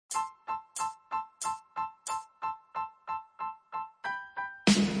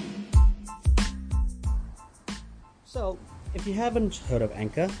So, if you haven't heard of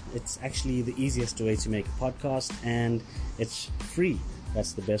Anchor, it's actually the easiest way to make a podcast and it's free.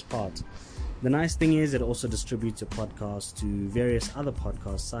 That's the best part. The nice thing is it also distributes a podcast to various other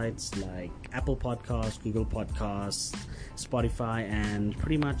podcast sites like Apple Podcasts, Google Podcasts, Spotify, and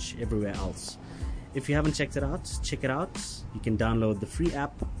pretty much everywhere else. If you haven't checked it out, check it out. You can download the free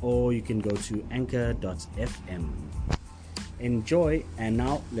app or you can go to anchor.fm. Enjoy, and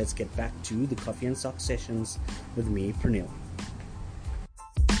now let's get back to the Coffee and Sock sessions with me, Pranil.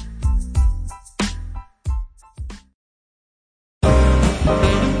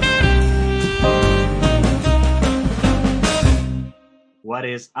 What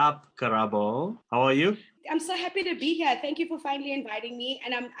is up, Karabo? How are you? I'm so happy to be here. Thank you for finally inviting me.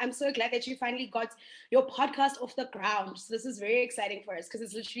 And I'm so glad that you finally got your podcast off the ground. So this is very exciting for us because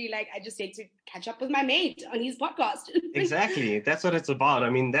it's literally like I just need to catch up with my mate on his podcast. Exactly. That's what it's about. I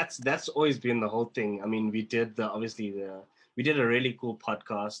mean, that's always been the whole thing. I mean, we did a really cool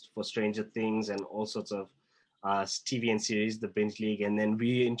podcast for Stranger Things and all sorts of TV and series, the Binge League, and then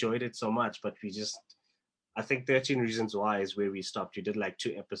we enjoyed it so much, but I think 13 Reasons Why is where we stopped. We did like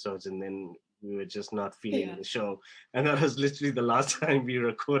 2 episodes and then we were just not feeling the show. And that was literally the last time we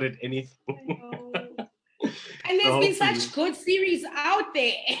recorded anything. And there's been such good series out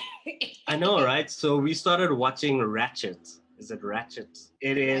there. I know, right? So we started watching Ratchet. Is it Ratchet?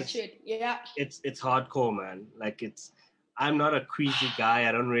 It is. Ratchet, yeah. It's hardcore, man. Like I'm not a queasy guy.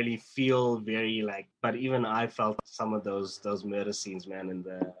 I don't really feel very but even I felt some of those murder scenes, man, and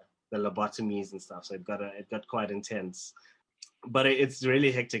the lobotomies and stuff. So it got quite intense. But it's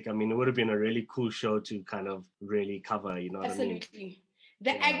really hectic. I mean, it would have been a really cool show to kind of really cover, you know what Absolutely. I mean?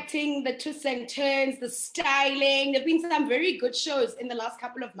 The acting, the twists and turns, the styling. There have been some very good shows in the last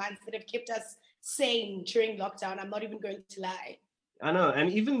couple of months that have kept us sane during lockdown. I'm not even going to lie. I know.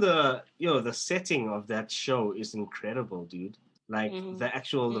 And even the setting of that show is incredible, dude. Like the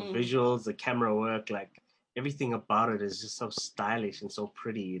visuals, the camera work, like everything about it is just so stylish and so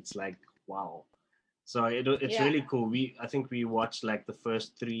pretty. It's like, wow. So it's really cool. I think we watched like the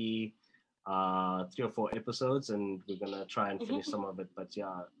first 3 or 4 episodes, and we're gonna try and finish some of it. But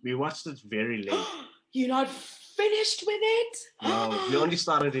yeah, we watched it very late. You're not finished with it? No, we only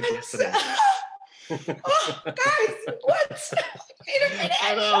started it yesterday. Oh, guys, what?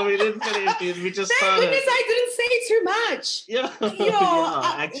 I know, we didn't finish it. We just started. Thank goodness I didn't say too much.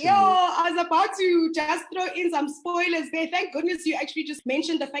 I was about to just throw in some spoilers there. Thank goodness you actually just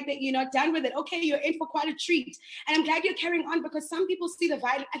mentioned the fact that you're not done with it. Okay, you're in for quite a treat. And I'm glad you're carrying on because some people see the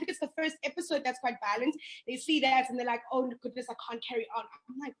violence. I think it's the first episode that's quite violent. They see that and they're like, oh goodness, I can't carry on.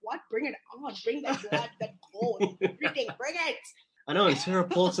 I'm like, what? Bring it on. Bring that blood, that gold, everything. Bring it. I know, and Sarah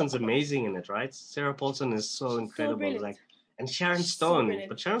Paulson's amazing in it, right? Sarah Paulson is so incredible. So and Sharon Stone.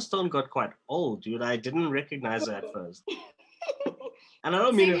 But Sharon Stone got quite old, dude. I didn't recognize her at first. And I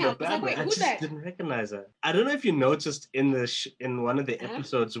don't mean it in a bad way. I just didn't recognize her. I don't know if you noticed in one of the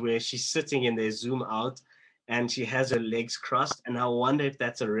episodes where she's sitting and they zoom out and she has her legs crossed. And I wonder if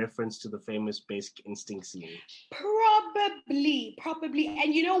that's a reference to the famous Basic Instinct scene. Probably.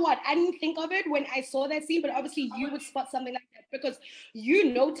 And you know what? I didn't think of it when I saw that scene, but obviously you would spot something like that because you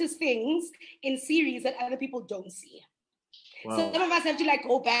notice things in series that other people don't see. Wow. Some of us have to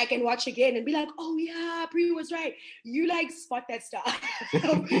go back and watch again and be like, oh yeah, Pri was right. You spot that stuff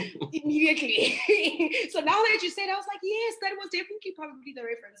immediately. So now that you said, I was like, yes, that was definitely probably the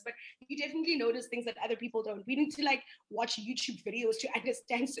reference. But you definitely notice things that other people don't. We need to watch YouTube videos to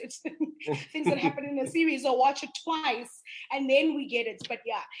understand certain things that happen in a series or watch it twice and then we get it. But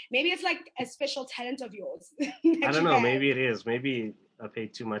yeah, maybe it's a special talent of yours. I don't know. Maybe it is. Maybe I pay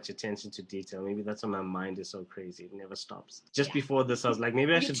too much attention to detail. Maybe that's why my mind is so crazy. It never stops. Just before this, I was like,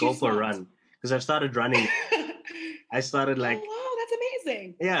 maybe I should go for a run because I've started running. I started oh, wow, that's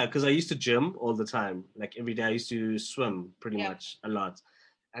amazing. Yeah, because I used to gym all the time. Like every day I used to swim pretty much a lot.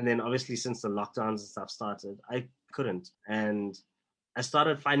 And then obviously since the lockdowns and stuff started, I couldn't. And I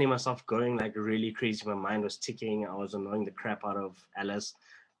started finding myself going really crazy. My mind was ticking. I was annoying the crap out of Alice.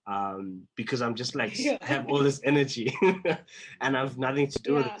 Because I'm just I have all this energy and I have nothing to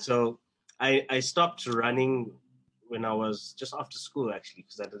do with it. So I stopped running when I was just after school, actually,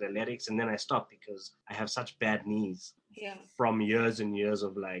 because I did athletics, and then I stopped because I have such bad knees from years and years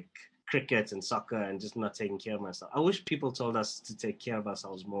of cricket and soccer and just not taking care of myself. I wish people told us to take care of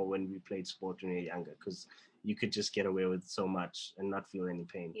ourselves more when we played sport when we were younger, because you could just get away with so much and not feel any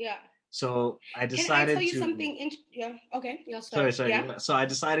pain. Yeah. So I decided Can I tell you something? Okay. Yeah, sorry. So I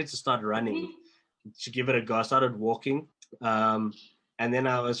decided to start running, to give it a go. I started walking, and And then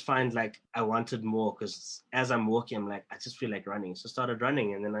I was fine, like I wanted more because as I'm walking, I'm like, I just feel like running. So I started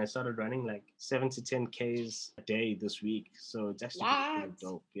running, and then I started running like 7 to 10 Ks a day this week. So it's actually been pretty What?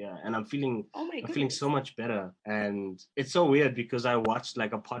 dope. Yeah. And I'm feeling Oh my I'm feeling goodness. so much better. And it's so weird because I watched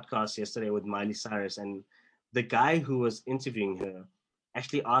like a podcast yesterday with Miley Cyrus, and the guy who was interviewing her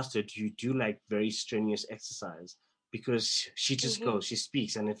actually asked her, do you do like very strenuous exercise? Because she just Mm-hmm. goes, she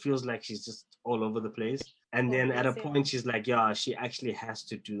speaks, and it feels like she's just all over the place. And Oh, then at a bless him. point, she's like, yeah, she actually has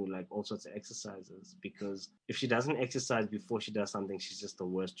to do like all sorts of exercises because if she doesn't exercise before she does something, she's just the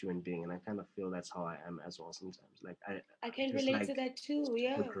worst human being. And I kind of feel that's how I am as well sometimes. Like, I I can just relate to like that too. super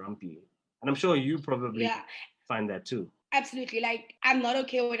Yeah. grumpy. And I'm sure you probably Yeah. find that too. Absolutely. Like, I'm not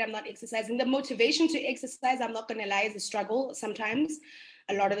okay when I'm not exercising. The motivation to exercise, I'm not going to lie, is a struggle sometimes,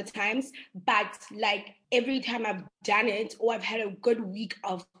 a lot of the times. But like every time I've done it or I've had a good week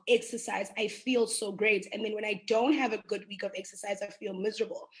of exercise, I feel so great. And then when I don't have a good week of exercise, I feel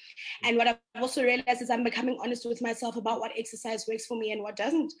miserable. And what I've also realized is I'm becoming honest with myself about what exercise works for me and what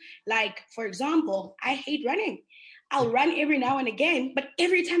doesn't. Like, for example, I hate running. I'll run every now and again, but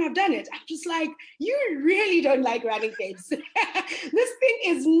every time I've done it, I'm just like, you really don't like running, babes. This thing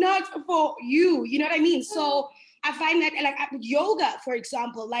is not for you. You know what I mean? So I find that like yoga, for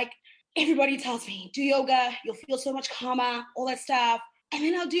example, like everybody tells me, do yoga, you'll feel so much calmer, all that stuff. And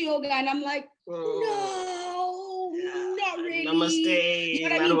then I'll do yoga and I'm like, no, not really. You know Namaste.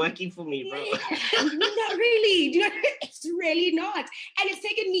 what I Not mean? working for me, bro. Not really. Do you know? It's really not. And it's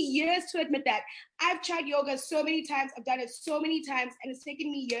taken me years to admit that. I've tried yoga so many times. I've done it so many times, and it's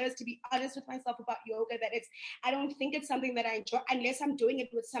taken me years to be honest with myself about yoga. That I don't think it's something that I enjoy unless I'm doing it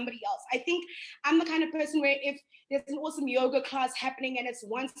with somebody else. I think I'm the kind of person where if there's an awesome yoga class happening and it's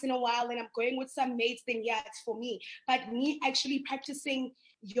once in a while and I'm going with some mates, then yeah, it's for me. But me actually practicing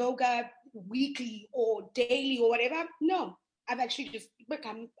yoga weekly or daily or whatever, no. I've actually just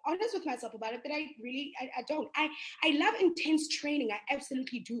become honest with myself about it that I don't. I love intense training. I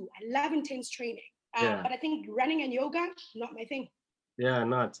absolutely do. I love intense training. Yeah. But I think running and yoga, not my thing. Yeah,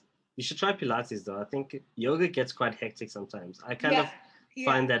 not. You should try Pilates though. I think yoga gets quite hectic sometimes. I kind Yeah, of yeah.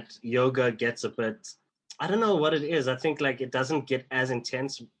 find that yoga gets a bit, I don't know what it is. I think like it doesn't get as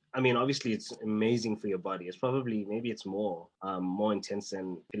intense. I mean, obviously it's amazing for your body. It's probably maybe it's more intense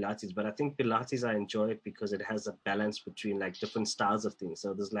than Pilates, but I think Pilates I enjoy it because it has a balance between like different styles of things.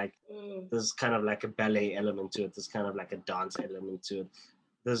 So Mm. there's kind of like a ballet element to it. There's kind of like a dance element to it.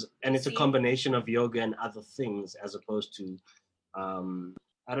 And it's a See? combination of yoga and other things as opposed to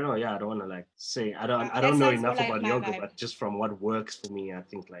I don't know. Yeah, I don't want to like say I That don't know sounds more enough like about my yoga, vibe. but just from what works for me, I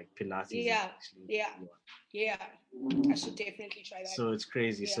think like Pilates is Yeah, actually yeah, the one. yeah. I should definitely try that. So it's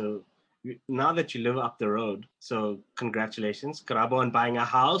crazy. Yeah. So now that you live up the road, so congratulations, Karabo, on buying a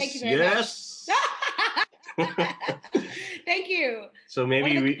Thank you house. very much. Yes. Thank you. So One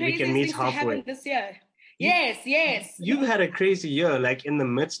maybe of the we can craziest meet things to happen halfway. this year. You Yes, yes. you've had a crazy year, like in the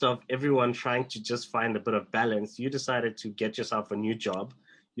midst of everyone trying to just find a bit of balance. You decided to get yourself a new job.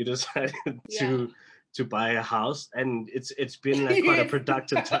 You decided Yeah. to buy a house, and it's been like quite a Yes.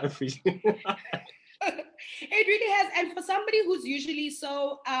 productive time for you. It really has. And for somebody who's usually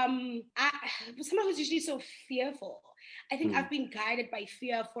for someone who's usually so fearful, I think Hmm. I've been guided by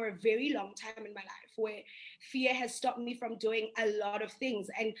fear for a very long time in my life, where fear has stopped me from doing a lot of things.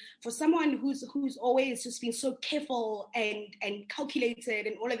 And for someone who's always just been so careful and calculated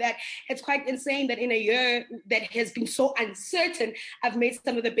and all of that, it's quite insane that in a year that has been so uncertain, I've made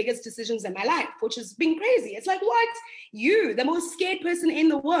some of the biggest decisions in my life, which has been crazy. It's like, what? You, the most scared person in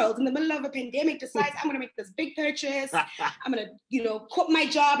the world, in the middle of a pandemic, decides I'm going to make this big purchase. I'm going to, quit my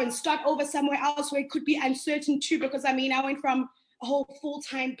job and start over somewhere else where it could be uncertain too. Because I mean, I went from a whole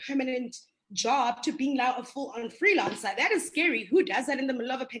full-time permanent job to being now a full-on freelancer. That is scary. Who does that in the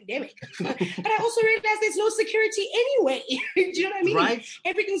middle of a pandemic? But I also realized there's no security anyway. Do you know what I mean? Right?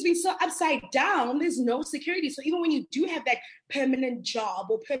 Everything's been so upside down. There's no security. So even when you do have that permanent job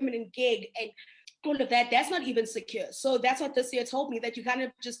or permanent gig and all of that, that's not even secure. So that's what this year told me, that you kind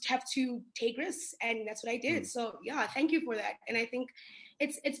of just have to take risks, and that's what I did. Hmm. So yeah, thank you for that. And I think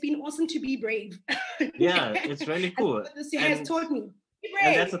it's been awesome to be brave. Yeah, it's really That's cool. what this year has And taught me. Be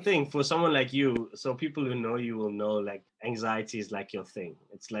and that's brave. the thing for someone like you. So people who know you will know like anxiety is like your thing.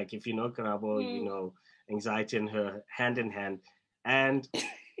 It's like if you know Karabo, you Mm. know anxiety and her hand in hand. And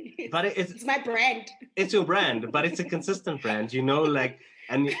it's, but it's it's my brand. it's your brand, but it's a consistent brand, like,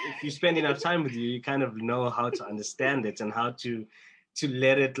 and if you spend enough time with you kind of know how to understand it and how to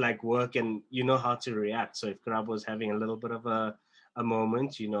let it like work, and you know how to react. So if Karabo is having a little bit of a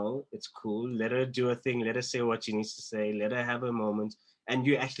moment, it's cool. Let her do a thing, let her say what she needs to say, let her have a moment, and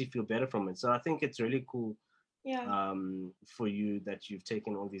you actually feel better from it. So I think it's really cool for you that you've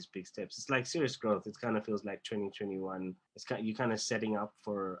taken all these big steps. It's like serious growth. It kind of feels like 2021. You kind of setting up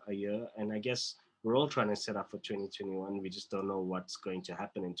for a year, and I guess we're all trying to set up for 2021. We just don't know what's going to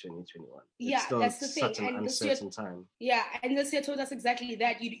happen in 2021. It's Yeah, still that's the thing. such an And this year, uncertain time. yeah, and this year told us exactly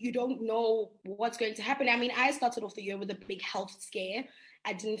that. You don't know what's going to happen. I mean, I started off the year with a big health scare.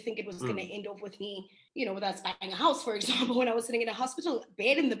 I didn't think it was going to end off with me, with us buying a house, for example, when I was sitting in a hospital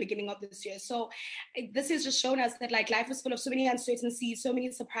bed in the beginning of this year. So this has just shown us that like life is full of so many uncertainties, so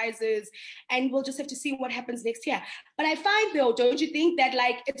many surprises, and we'll just have to see what happens next year. But I find though, don't you think that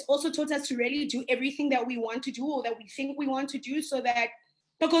like it's also taught us to really do everything that we want to do or that we think we want to do, so that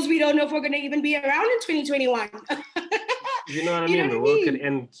because we don't know if we're going to even be around in 2021. You know what I You know mean? what The I world could mean?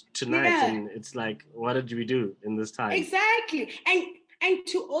 end tonight, Yeah, and it's like, what did we do in this time? exactly. And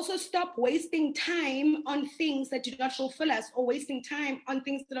to also stop wasting time on things that do not fulfill us, or wasting time on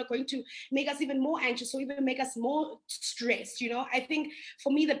things that are going to make us even more anxious or even make us more stressed. I think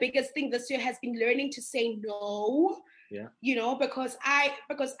for me the biggest thing this year has been learning to say no. Yeah. Because I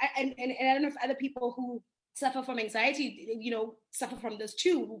and I don't know if other people who suffer from anxiety, suffer from this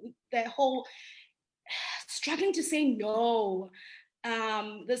too. The whole struggling to say no,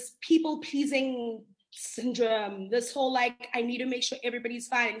 this people pleasing syndrome, this whole like I need to make sure everybody's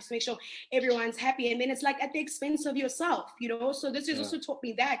fine, I need to make sure everyone's happy, and then it's like at the expense of yourself. So this has also taught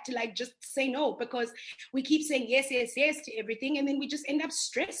me that to like just say no, because we keep saying yes, yes, yes to everything, and then we just end up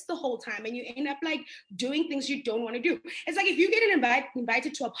stressed the whole time, and you end up like doing things you don't want to do. It's like if you get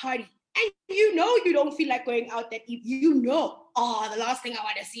invited to a party and you don't feel like going out that the last thing I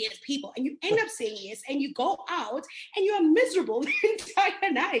want to see is people, and you end up saying yes, and you go out and you are miserable the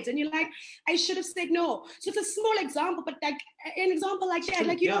entire night, and you're like, I should have said no. So it's a small example, but like an example like that,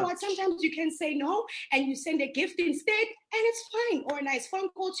 like know what, sometimes you can say no and you send a gift instead, and it's fine, or a nice phone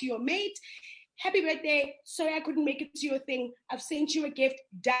call to your mate. Happy birthday, sorry I couldn't make it to your thing, I've sent you a gift,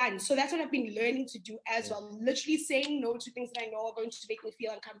 done. So that's what I've been learning to do as well, literally saying no to things that I know are going to make me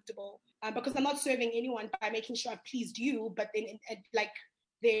feel uncomfortable, because I'm not serving anyone by making sure I've pleased you, but then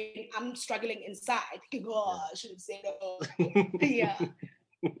then I'm struggling inside thinking, I should have said no.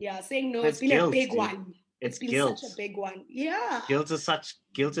 Saying no, it's been guilt, a big dude. one. It's been guilt. Such a big one. Yeah. Guilt is such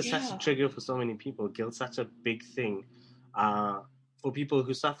a trigger for so many people. Guilt's such a big thing. For people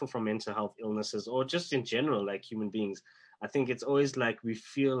who suffer from mental health illnesses, or just in general, like human beings, I think it's always like we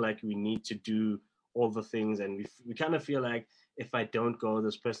feel like we need to do all the things, and we kind of feel like if I don't go,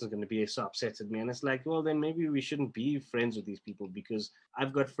 this person's going to be so upset at me. And it's like, well, then maybe we shouldn't be friends with these people, because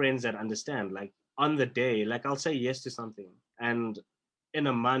I've got friends that understand. Like on the day, like I'll say yes to something, and in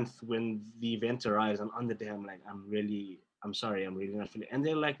a month when the event arrives, and on the day I'm like, I'm sorry, I'm really not feeling, and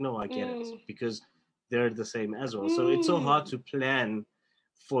they're like, no, I get it, because they're the same as well. So it's so hard to plan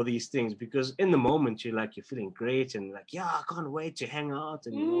for these things, because in the moment you're feeling great and like, yeah, I can't wait to hang out,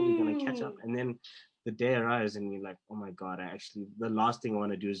 and we're gonna catch up, and then the day arrives and you're like, oh my god, the last thing I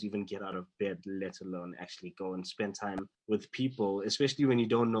want to do is even get out of bed, let alone actually go and spend time with people, especially when you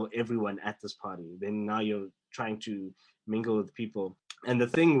don't know everyone at this party. Then now you're trying to mingle with people. And the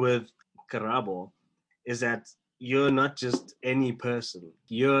thing with Karabo is that you're not just any person.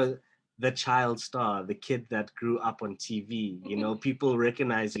 You're the child star, the kid that grew up on TV. People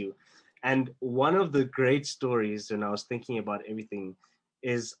recognize you. And one of the great stories when I was thinking about everything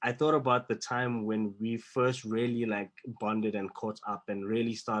is I thought about the time when we first really like bonded and caught up and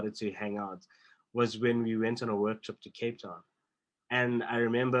really started to hang out, was when we went on a work trip to Cape Town. And I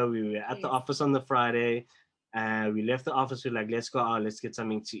remember we were at the office on the Friday, and we left the office. We're like, let's go out, let's get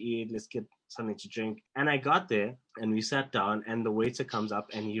something to eat, let's get something to drink. And I got there and we sat down, and the waiter comes up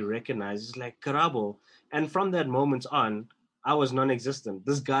and he recognizes like Karabo. And from that moment on, I was non-existent.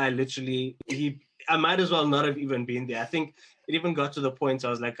 This guy literally, I might as well not have even been there. I think it even got to the point I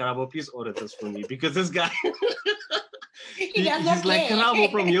was like, Karabo, please order this for me, because this guy he's like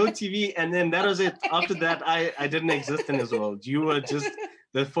Karabo from Yo TV, and then that was it. After that, I didn't exist in his world. You were just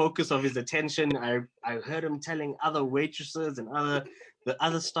the focus of his attention. I heard him telling other waitresses and the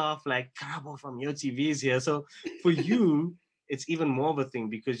other staff like, Karabo from Yo TV is here. So for you, it's even more of a thing,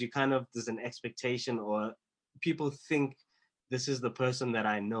 because you kind of, there's an expectation, or people think this is the person that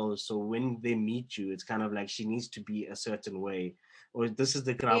I know. So when they meet you, it's kind of like she needs to be a certain way, or this is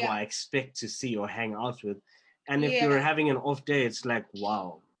the Karabo I expect to see or hang out with. And if you're having an off day, it's like,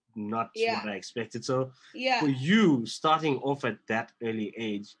 wow, not what I expected. So for you, starting off at that early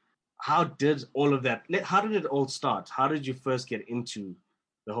age, how did it all start? How did you first get into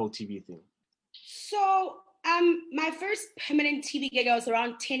the whole TV thing? So my first permanent TV gig, I was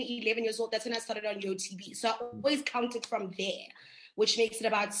around 10, 11 years old. That's when I started on Yo TV. So I always counted from there. which makes it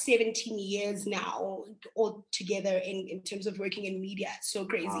about 17 years now all together in terms of working in media. So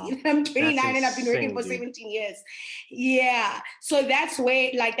crazy. Wow. I'm 29 That's and I've been working for insane, dude. 17 years. Yeah. So that's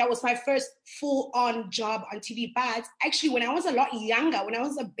where, like, that was my first full-on job on TV. But actually, when I was a lot younger, when I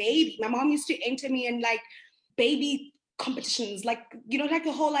was a baby, my mom used to enter me in, like, baby competitions, like, you know, like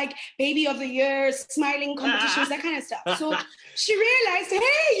the whole, like, baby of the year, smiling competitions, that kind of stuff. So she realized,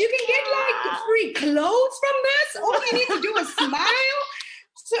 hey, you can get, like, free clothes from this. All you need to do is smile.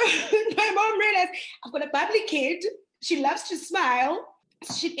 So my mom realized, I've got a bubbly kid. She loves to smile.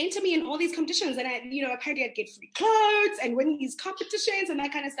 She'd enter me in all these competitions, and I, you know, apparently I'd get free clothes and win these competitions and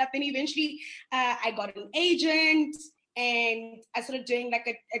that kind of stuff. Then eventually I got an agent, and I started doing, like,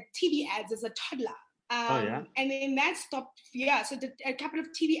 a TV ads as a toddler. And then that stopped. Yeah, so a couple of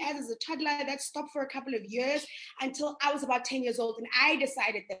TV ads as a toddler. That stopped for a couple of years until I was about 10 years old, and I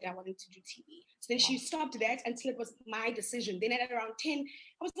decided that I wanted to do TV. So then she stopped that until it was my decision. Then at around 10,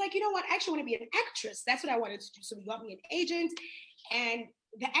 I was like, you know what? I actually want to be an actress. That's what I wanted to do. So we got me an agent, and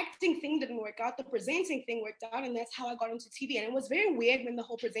the acting thing didn't work out. The presenting thing worked out, and that's how I got into TV. And it was very weird when the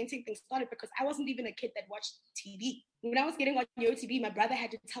whole presenting thing started, because I wasn't even a kid that watched TV. When I was getting on Yo TV, my brother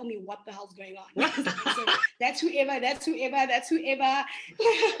had to tell me what the hell's going on. So that's whoever. I was like, I don't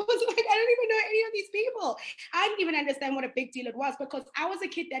even know any of these people. I didn't even understand what a big deal it was, because I was a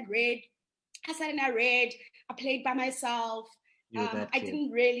kid that read. I sat and I read. I played by myself. I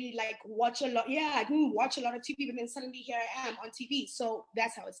didn't really, like, watch a lot. Yeah, I didn't watch a lot of TV, but then suddenly here I am on TV. So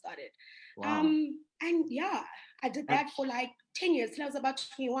that's how it started. Wow. And yeah, I did that for like 10 years till I was about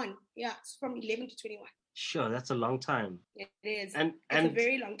 21. Yeah, it's from 11 to 21. Sure, that's a long time. It is. And it's a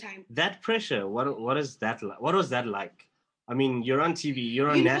very long time. That pressure, what is that like? What was that like? I mean, you're on TV, you're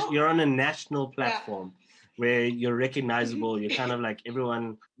on a national platform. Yeah. Where you're recognizable, you're kind of like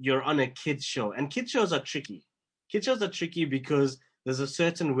everyone, you're on a kids show. And kids shows are tricky. Kids shows are tricky because there's a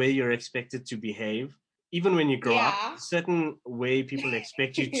certain way you're expected to behave. Even when you grow up, a certain way people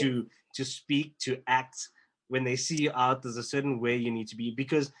expect you to speak, to act. When they see you out, there's a certain way you need to be,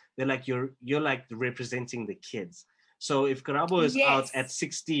 because they're like, you're like representing the kids. So if Karabo is out at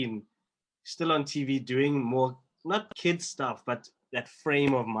 16, still on TV doing more, not kids stuff, but that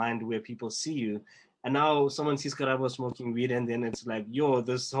frame of mind where people see you, and now someone sees Karabo smoking weed, and then it's like, yo,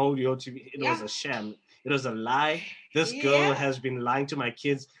 this whole TV, it was a sham. It was a lie. This girl has been lying to my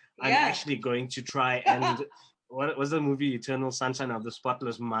kids. I'm actually going to try and... What was the movie Eternal Sunshine of the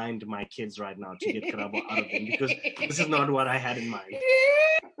Spotless Mind, my kids right now, to get Karabo out of them, because this is not what I had in mind.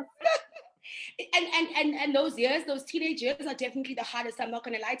 And those years, those teenage years are definitely the hardest, I'm not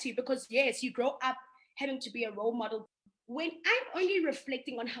going to lie to you, because yes, you grow up having to be a role model. When I'm only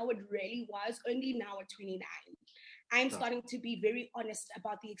reflecting on how it really was, only now at 29, I'm starting to be very honest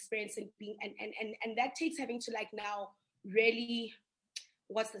about the experience and being, and that takes having to, like, now really...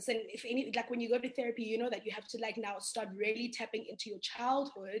 what's this? And if any, like, when you go to therapy, you know that you have to, like, now start really tapping into your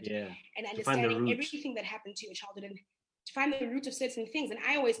childhood and understanding everything that happened to your childhood, and to find the root of certain things. And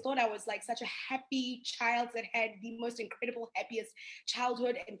I always thought I was, like, such a happy child that had the most incredible, happiest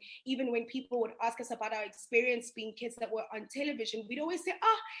childhood. And even when people would ask us about our experience being kids that were on television, we'd always say,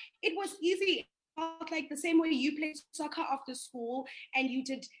 it was easy. Like the same way you played soccer after school and you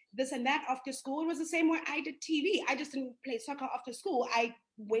did this and that after school, it was the same way I did TV. I just didn't play soccer after school. I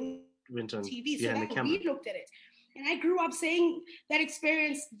went on TV. So that's how we looked at it. And I grew up saying that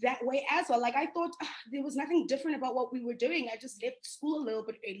experience that way as well. Like, I thought there was nothing different about what we were doing. I just left school a little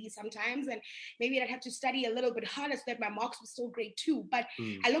bit early sometimes, and maybe I'd have to study a little bit harder so that my marks were still great too. But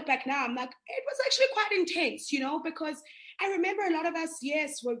I look back now, I'm like, it was actually quite intense, you know, because I remember a lot of us,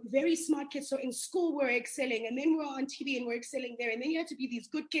 were very smart kids. So in school, we're excelling, and then we're on TV and we're excelling there. And then you have to be these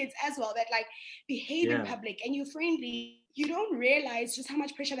good kids as well that, like, behave in public and you're friendly. You don't realize just how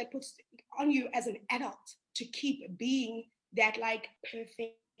much pressure that puts on you as an adult to keep being that, like,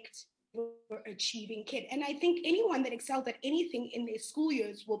 perfect achieving kid. And I think anyone that excels at anything in their school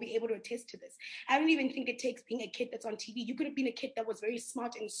years will be able to attest to this. I don't even think it takes being a kid that's on TV. You could have been a kid that was very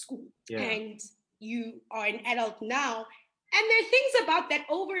smart in school and you are an adult now. And there are things about that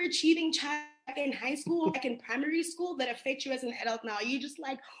overachieving child in high school, like in primary school, that affect you as an adult now. You're just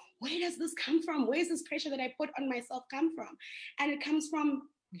like, where does this come from? Where's this pressure that I put on myself come from? And it comes from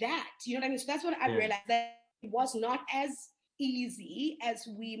that. You know what I mean? So that's what I realized, that it was not as easy as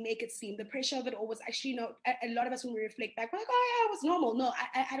we make it seem. The pressure of it all was actually, a lot of us, when we reflect back, we're like, oh yeah, it was normal. No,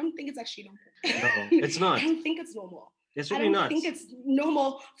 I don't think it's actually normal. No, it's not. I don't think it's normal. It's really not. I don't think it's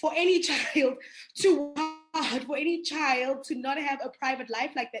normal for any child to not have a private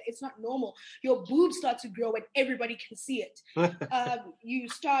life like that. It's not normal. Your boobs start to grow and everybody can see it. You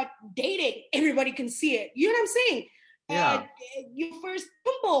start dating, everybody can see it. You know what I'm saying? Yeah. Your first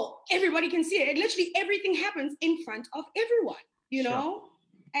pimple, everybody can see it. And literally everything happens in front of everyone, you Sure. know?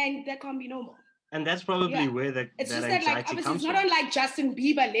 And that can't be normal. And that's probably where it's that just that, like, anxiety obviously comes it's not from. on like Justin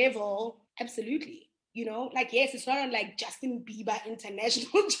Bieber level. Absolutely. You know, like, yes, it's not on like Justin Bieber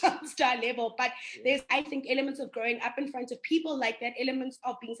international jump star level, but there's, I think, elements of growing up in front of people like that, elements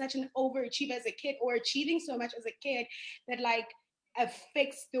of being such an overachiever as a kid or achieving so much as a kid that like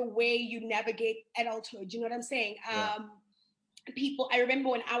affects the way you navigate adulthood. You know what I'm saying? People, I remember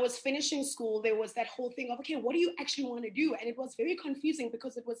when I was finishing school, there was that whole thing of, okay, what do you actually want to do? And it was very confusing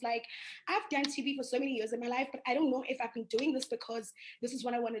because it was like, I've done TV for so many years in my life, but I don't know if I've been doing this because this is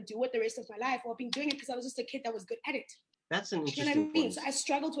what I want to do with the rest of my life, or I've been doing it because I was just a kid that was good at it. That's an You know what I interesting mean? point. So I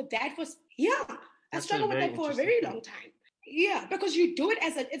struggled with that for, I That's a struggled with very that for a interesting very point. long time. Yeah, because you do it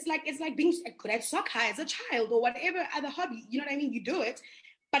as a, it's like being good at soccer as a child or whatever other hobby. You know what I mean? You do it.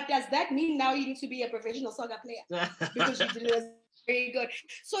 But does that mean now you need to be a professional soccer player because you did it as very good?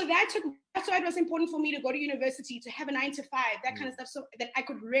 So that's why it was important for me to go to university, to have a 9 to 5, that kind of stuff, so that I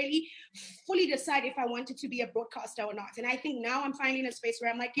could really fully decide if I wanted to be a broadcaster or not. And I think now I'm finally in a space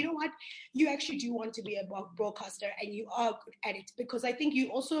where I'm like, you know what, you actually do want to be a broadcaster and you are good at it, because I think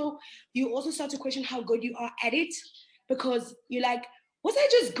you also start to question how good you are at it, because you're like, was I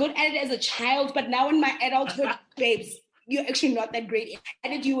just good at it as a child, but now in my adulthood, babes, you're actually not that great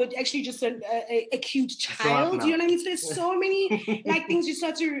at it. You were actually just a cute child. You know what I mean? So there's so many like things you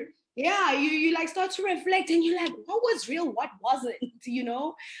start to, you like start to reflect, and you're like, what was real, what wasn't, you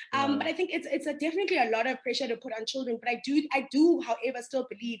know? But I think it's definitely a lot of pressure to put on children. But I do, however, still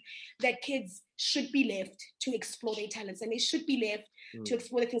believe that kids should be left to explore their talents, and they should be left to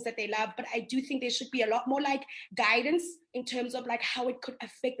explore the things that they love. But I do think there should be a lot more like guidance in terms of like how it could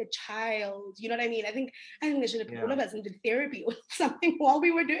affect the child. You know what I mean? I think they should have put all of us into therapy or something while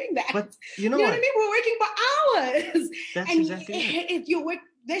we were doing that. But you know what I mean? We're working for hours. That's and exactly it. If you work,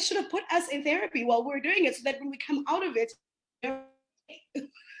 they should have put us in therapy while we're doing it, so that when we come out of it,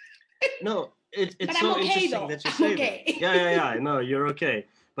 no, it's but so I'm okay, interesting though. that you I'm say okay. that. Yeah, no, you're okay.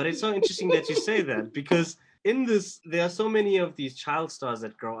 But it's so interesting that you say that, because in this, there are so many of these child stars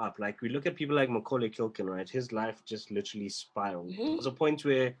that grow up. Like, we look at people like Macaulay Culkin, right? His life just literally spiraled. There was a point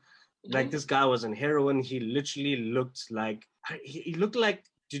where, like, this guy was on heroin. He literally looked like, he looked like,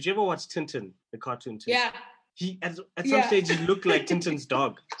 did you ever watch Tintin, the cartoon Tintin? Yeah. He, at some stage, he looked like Tintin's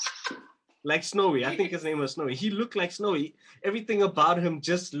dog. Like Snowy. I think his name was Snowy. He looked like Snowy. Everything about him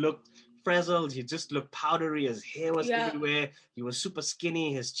just looked frazzled. He just looked powdery. His hair was everywhere. He was super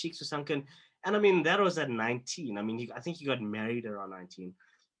skinny. His cheeks were sunken. And I mean, that was at 19. I mean, I think he got married around 19.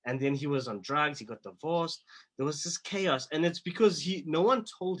 And then he was on drugs. He got divorced. There was this chaos. And it's because no one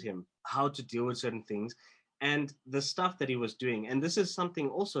told him how to deal with certain things and the stuff that he was doing. And this is something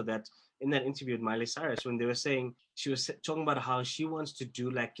also that in that interview with Miley Cyrus, when they were saying, she was talking about how she wants to do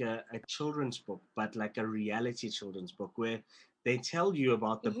like a children's book, but like a reality children's book where they tell you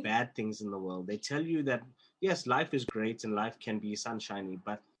about the bad things in the world. They tell you that, yes, life is great and life can be sunshiny,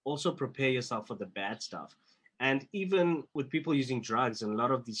 but also prepare yourself for the bad stuff. And even with people using drugs and a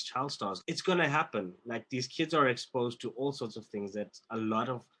lot of these child stars, it's going to happen. Like, these kids are exposed to all sorts of things that a lot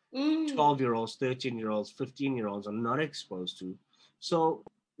of 12-year-olds, 13-year-olds, 15-year-olds are not exposed to. So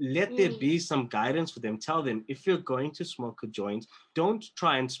let there be some guidance for them. Tell them, if you're going to smoke a joint, don't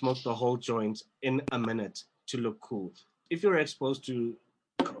try and smoke the whole joint in a minute to look cool. If you're exposed to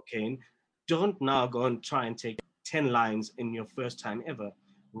cocaine, don't now go and try and take 10 lines in your first time ever.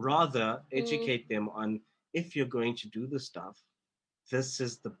 Rather, educate them on, if you're going to do this stuff, this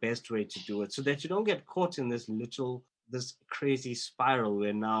is the best way to do it, so that you don't get caught in this crazy spiral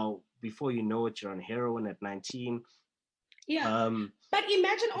where now, before you know it, you're on heroin at 19. But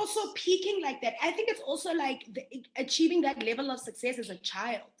imagine also peaking like that. I think it's also like achieving that level of success as a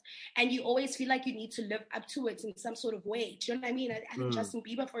child, and you always feel like you need to live up to it in some sort of way. Do you know what I mean? I think Justin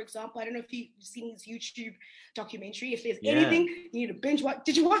Bieber, for example, I don't know if you've seen his YouTube documentary. If there's anything you need to binge watch,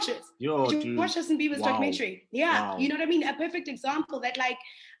 did you watch it? Did you watch Justin Bieber's documentary? Yeah, you know what I mean? A perfect example that, like,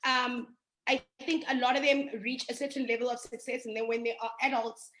 I think a lot of them reach a certain level of success, and then when they are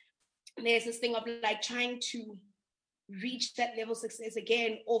adults, there's this thing of like trying to reach that level of success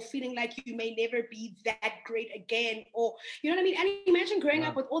again, or feeling like you may never be that great again, or you know what I mean? And imagine growing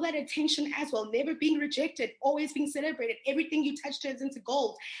up with all that attention as well, never being rejected, always being celebrated, everything you touch turns into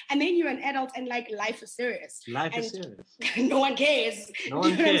gold, and then you're an adult and like life is serious. No one cares. No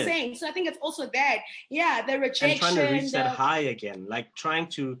one cares. What I'm saying? So I think it's also that, the rejection, and trying to reach that high again, like trying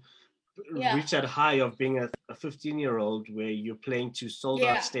to reach that high of being a 15-year-old where you're playing to sold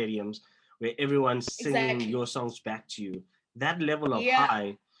out stadiums, where everyone's singing your songs back to you. That level of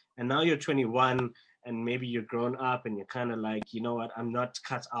high, and now you're 21, and maybe you're grown up and you're kind of like, you know what, I'm not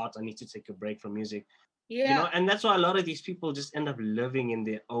cut out, I need to take a break from music. And that's why a lot of these people just end up living in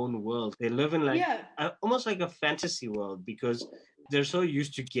their own world. They live in like almost like a fantasy world, because they're so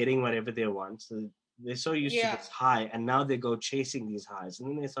used to getting whatever they want. So they're so used to this high, and now they go chasing these highs, and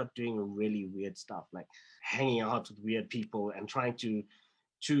then they start doing really weird stuff, like hanging out with weird people and trying to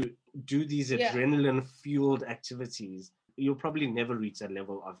do these adrenaline fueled activities. You'll probably never reach that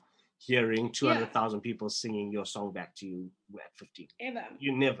level of hearing 200,000 people singing your song back to you at 15. Ever.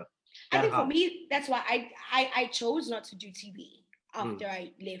 You never. I think for me, that's why I chose not to do TV after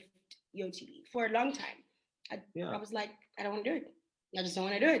I left YoTV for a long time. I was like, I don't want to do it. I just don't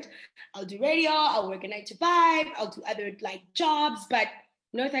want to do it. I'll do radio, I'll work a 9 to 5, I'll do other like jobs, but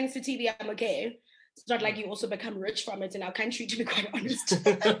no thanks to TV, I'm okay. It's not like you also become rich from it in our country, to be quite honest.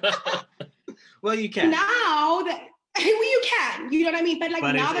 Well, you can. Now that you can, you know what I mean? But like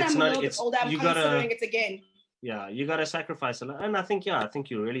now that I'm a little bit older, I'm considering it again. Yeah, you got to sacrifice a lot. And I think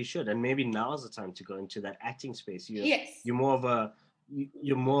you really should. And maybe now is the time to go into that acting space. You're more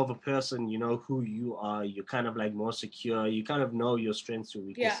of a person, you know who you are. You're kind of like more secure. You kind of know your strengths, your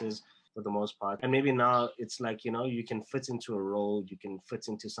weaknesses for the most part. And maybe now it's like, you can fit into a role. You can fit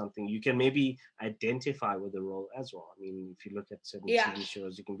into something. You can maybe identify with the role as well. I mean, if you look at certain TV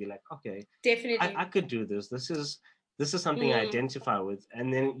shows, you can be like, okay, definitely, I could do this. This is something I identify with.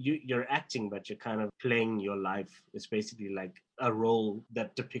 And then you're acting, but you're kind of playing your life. It's basically like a role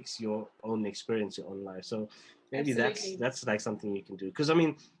that depicts your own experience, your own life. So maybe that's like something you can do. Because I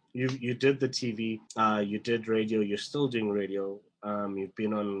mean, you did the TV, you did radio, you're still doing radio. You've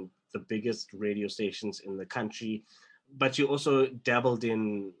been on the biggest radio stations in the country, but you also dabbled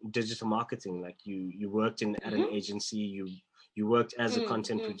in digital marketing. Like you worked at an agency, you worked as a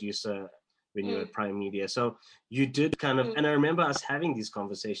content producer when you were at Prime Media. So you did kind of, and I remember us having these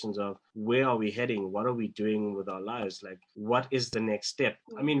conversations of where are we heading? What are we doing with our lives? Like, what is the next step?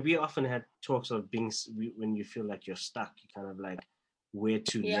 I mean, we often had talks of when you feel like you're stuck, you kind of like, where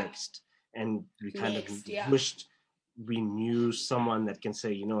to next? And we kind of wished we knew someone that can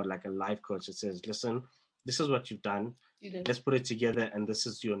say, like a life coach that says, listen, this is what you've done. Let's put it together, and this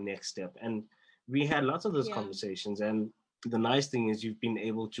is your next step. And we had lots of those conversations, and the nice thing is you've been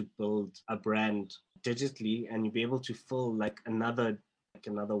able to build a brand digitally, and you'll be able to fill like another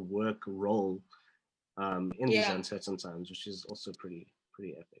work role in these uncertain times, which is also pretty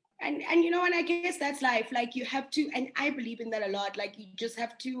epic. And and I guess that's life. Like you have to, and I believe in that a lot. Like you just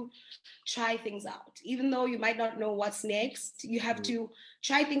have to try things out, even though you might not know what's next. You have to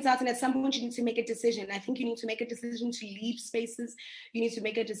try things out, and at some point you need to make a decision. I think you need to make a decision to leave spaces. You need to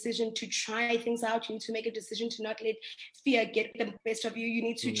make a decision to try things out. You need to make a decision to not let fear get the best of you. You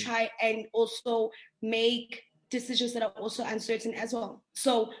need to try and also make decisions that are also uncertain as well.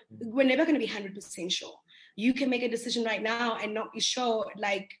 So we're never going to be 100% sure. You can make a decision right now and not be sure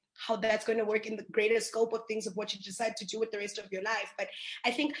like how that's going to work in the greater scope of things of what you decide to do with the rest of your life. But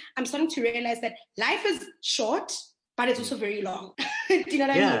I think I'm starting to realize that life is short, but it's also very long. Do you know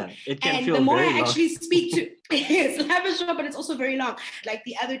what I mean? It can and feel the more very I long. actually speak to, yes, life is short, but it's also very long. Like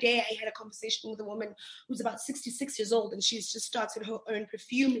the other day, I had a conversation with a woman who's about 66 years old, and she's just started her own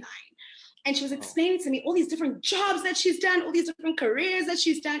perfume line. And she was explaining to me all these different jobs that she's done, all these different careers that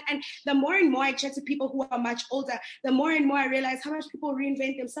she's done. And the more and more I chat to people who are much older, the more and more I realize how much people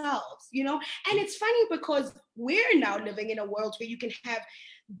reinvent themselves, And it's funny because we're now living in a world where you can have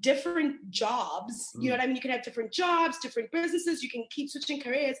different jobs, you know what I mean? You can have different jobs, different businesses, you can keep switching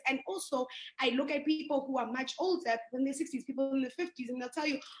careers. And also I look at people who are much older, in their 60s, people in their 50s, and they'll tell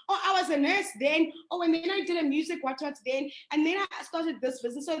you, oh, I was a nurse then, oh, and then I did a music what then, and then I started this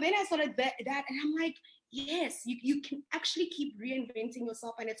business, so then I started that, and I'm like, yes, you can actually keep reinventing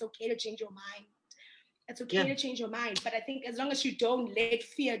yourself, and it's okay to change your mind. It's okay to change your mind. But I think as long as you don't let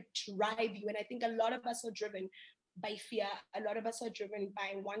fear drive you, and I think a lot of us are driven by fear. A lot of us are driven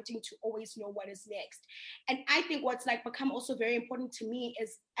by wanting to always know what is next. And I think what's like become also very important to me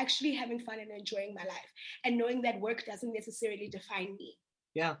is actually having fun and enjoying my life and knowing that work doesn't necessarily define me.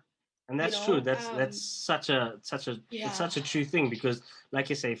 Yeah. And that's true. That's such a it's such a true thing, because like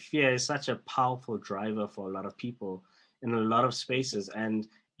you say, fear is such a powerful driver for a lot of people in a lot of spaces, and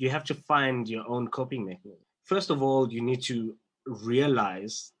you have to find your own coping mechanism. First of all, you need to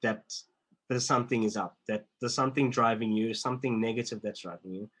realize that there's something is up, that there's something driving you, something negative that's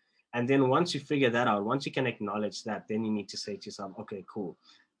driving you. And then once you figure that out, once you can acknowledge that, then you need to say to yourself, okay, cool.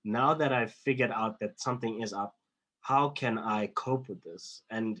 Now that I've figured out that something is up, how can I cope with this?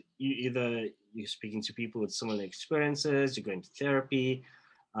 And you're speaking to people with similar experiences, you're going to therapy.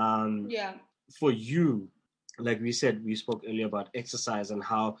 For you, like we said, we spoke earlier about exercise and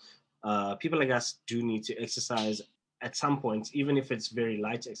how people like us do need to exercise at some point, even if it's very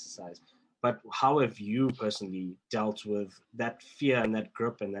light exercise. But how have you personally dealt with that fear and that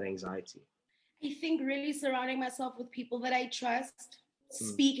grip and that anxiety? I think really surrounding myself with people that I trust,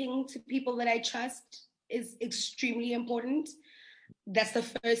 Mm. speaking to people that I trust is extremely important. That's the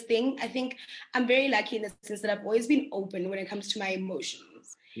first thing. I think I'm very lucky in the sense that I've always been open when it comes to my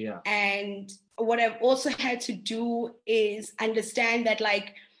emotions. Yeah. And what I've also had to do is understand that,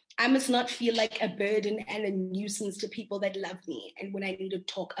 like, I must not feel like a burden and a nuisance to people that love me. And when I need to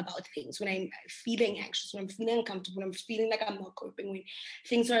talk about things, when I'm feeling anxious, when I'm feeling uncomfortable, when I'm feeling like I'm not coping, when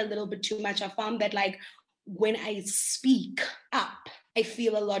things are a little bit too much, I found that, like, when I speak up, I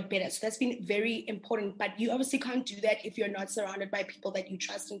feel a lot better. So that's been very important. But you obviously can't do that if you're not surrounded by people that you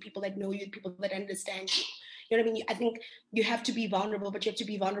trust and people that know you, people that understand you. You know what I mean? I think you have to be vulnerable, but you have to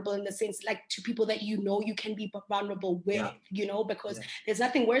be vulnerable in the sense, like, to people that you know you can be vulnerable with, because there's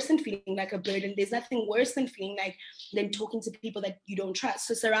nothing worse than feeling like a burden. There's nothing worse than feeling like than talking to people that you don't trust.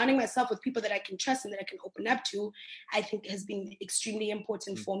 So surrounding myself with people that I can trust and that I can open up to, I think has been extremely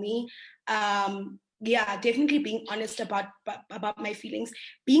important for me. Definitely being honest about my feelings.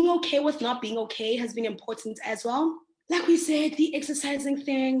 Being okay with not being okay has been important as well. Like we said, the exercising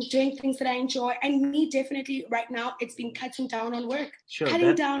thing, doing things that I enjoy, and me definitely right now, it's been cutting down on work. Sure,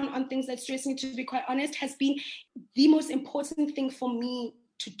 cutting down on things that stress me, to be quite honest, has been the most important thing for me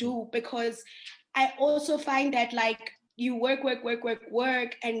to do, because I also find that, like, you work,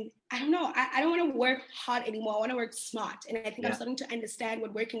 and I don't know, I don't want to work hard anymore. I want to work smart. And I think I'm starting to understand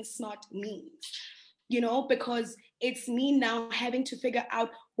what working smart means, because it's me now having to figure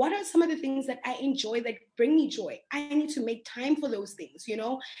out what are some of the things that I enjoy that bring me joy. I need to make time for those things,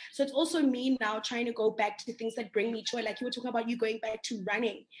 So it's also me now trying to go back to things that bring me joy. Like you were talking about, you going back to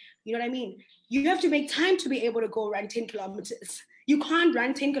running. You know what I mean? You have to make time to be able to go run 10 kilometers. You can't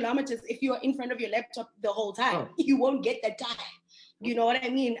run 10 kilometers if you're in front of your laptop the whole time. You won't get that time. You know what I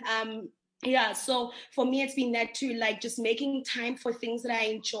mean? So for me, it's been that too, like just making time for things that I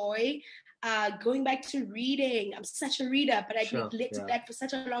enjoy. Going back to reading. I'm such a reader, but I've neglected that for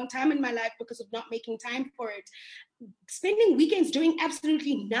such a long time in my life because of not making time for it. Spending weekends doing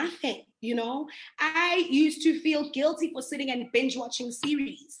absolutely nothing, I used to feel guilty for sitting and binge watching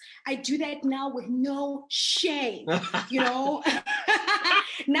series. I do that now with no shame,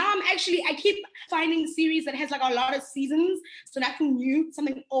 Now I keep finding series that has like a lot of seasons, so nothing new,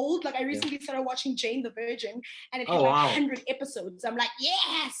 something old. Like I recently started watching Jane the Virgin, and it had 100 episodes. I'm like,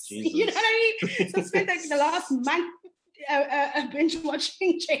 yes, Jesus. You know what I mean? So I spent like the last month binge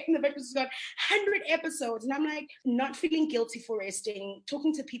watching Jane the Virgin. Has got 100 episodes, and I'm like not feeling guilty for resting,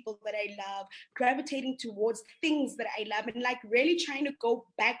 talking to people that I love, gravitating towards things that I love, and like really trying to go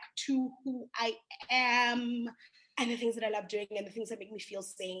back to who I am and the things that I love doing and the things that make me feel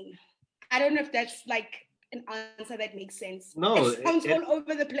sane. I don't know if that's like an answer that makes sense. No, it sounds all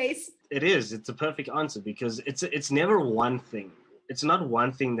over the place. It is. It's a perfect answer because it's never one thing. It's not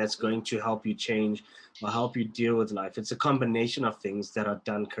one thing that's going to help you change or help you deal with life. It's a combination of things that are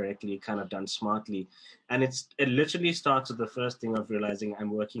done correctly, kind of done smartly. And it literally starts with the first thing of realizing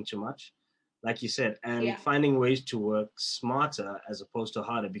I'm working too much, like you said, and finding ways to work smarter as opposed to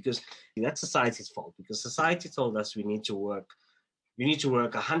harder, because that's society's fault, because society told us we need to work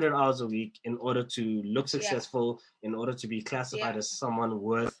 100 hours a week in order to look successful, in order to be classified as someone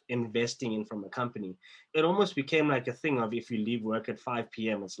worth investing in from a company. It almost became like a thing of if you leave work at 5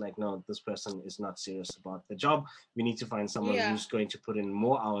 p.m., it's like, no, this person is not serious about the job. We need to find someone who's going to put in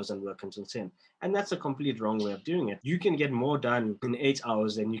more hours and work until 10. And that's a complete wrong way of doing it. You can get more done in 8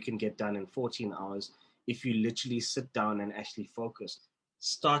 hours than you can get done in 14 hours if you literally sit down and actually focus.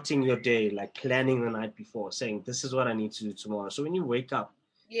 Starting your day, like planning the night before, saying, this is what I need to do tomorrow. So when you wake up,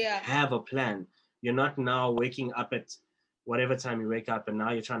 have a plan. You're not now waking up at whatever time you wake up and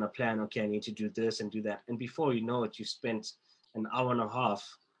now you're trying to plan, okay, I need to do this and do that. And before you know it, you spent an hour and a half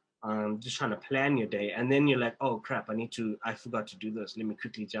just trying to plan your day. And then you're like, oh crap, I forgot to do this. Let me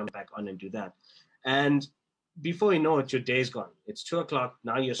quickly jump back on and do that. And before you know it, your day's gone. It's 2:00.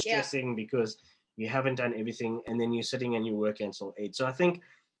 Now you're stressing because you haven't done everything, and then you're sitting and you work until 8. So I think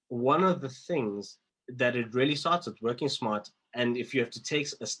one of the things that it really starts with working smart, and if you have to take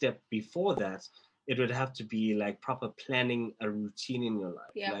a step before that, it would have to be like proper planning a routine in your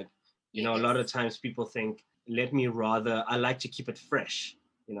life. Like, a lot of times people think, I like to keep it fresh,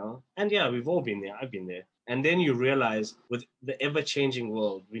 and we've all been there. I've been there. And then you realize with the ever-changing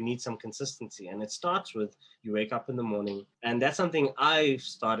world, we need some consistency. And it starts with you wake up in the morning. And that's something I've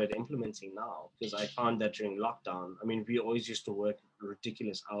started implementing now because I found that during lockdown, I mean, we always used to work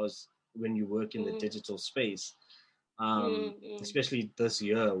ridiculous hours when you work in the digital space. especially this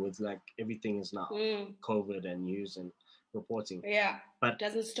year with like everything is now COVID and news and reporting. Yeah, but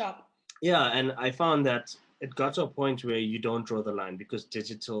doesn't stop. Yeah, and I found that it got to a point where you don't draw the line because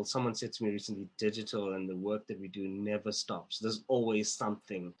digital, someone said to me recently, digital and the work that we do never stops. There's always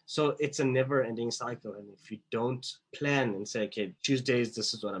something. So it's a never ending cycle. And if you don't plan and say, okay, Tuesdays,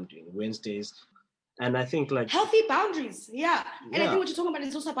 this is what I'm doing, Wednesdays, and I think like healthy boundaries, yeah. And I think what you're talking about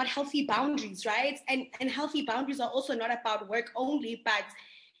is also about healthy boundaries, right? And healthy boundaries are also not about work only, but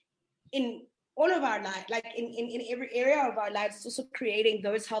in all of our lives, like in every area of our lives, it's also creating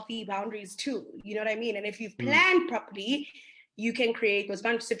those healthy boundaries too. You know what I mean? And if you've planned properly, you can create those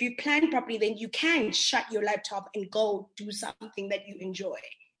boundaries. If you plan properly, then you can shut your laptop and go do something that you enjoy.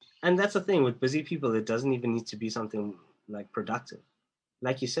 And that's the thing with busy people, it doesn't even need to be something like productive.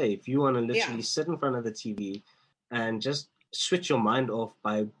 Like you say, if you want to literally sit in front of the TV and just switch your mind off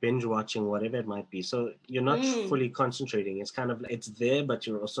by binge watching whatever it might be. So you're not fully concentrating. It's kind of, it's there, but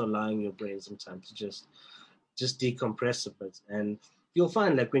you're also allowing your brain some time to just decompress a bit. And you'll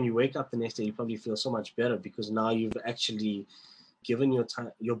find like when you wake up the next day, you probably feel so much better because now you've actually given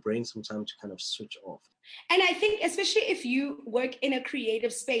your brain some time to kind of switch off. And I think, especially if you work in a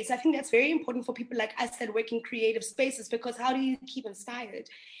creative space, I think that's very important for people like us that work in creative spaces, because how do you keep inspired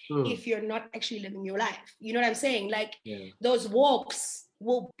if you're not actually living your life? You know what I'm saying? Like those walks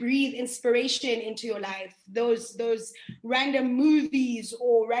will breathe inspiration into your life. Those random movies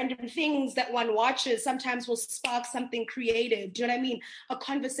or random things that one watches sometimes will spark something creative. Do you know what I mean? A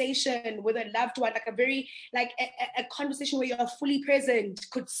conversation with a loved one, like a very like a conversation where you're fully present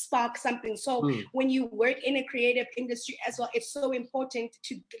could spark something. So when you work in a creative industry as well, it's so important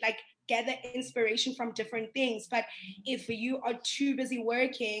to like gather inspiration from different things. But if you are too busy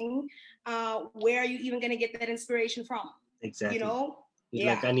working, where are you even going to get that inspiration from? Exactly. You know?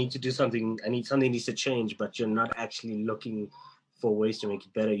 Like, I need to do something, something needs to change, but you're not actually looking for ways to make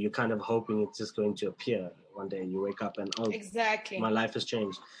it better. You're kind of hoping it's just going to appear one day. You wake up and, exactly, my life has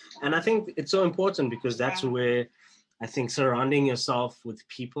changed. And I think it's so important because that's where I think surrounding yourself with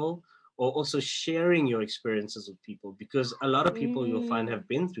people, or also sharing your experiences with people, because a lot of people you'll find have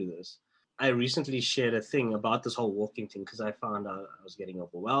been through this. I recently shared a thing about this whole walking thing because I found out I was getting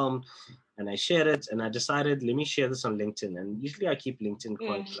overwhelmed, and I shared it, and I decided, let me share this on LinkedIn. And usually I keep LinkedIn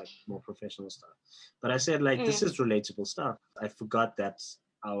quite like more professional stuff. But I said, like, this is relatable stuff. I forgot that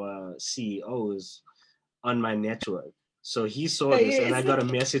our CEO is on my network. So he saw this, and I got a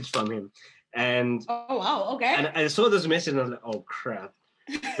message from him. And oh wow, okay. And I saw this message, and I was like, oh crap.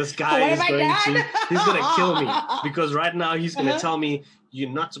 This guy he's gonna kill me, because right now he's gonna tell me you're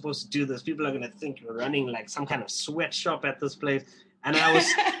not supposed to do this. People are gonna think you're running like some kind of sweatshop at this place. And I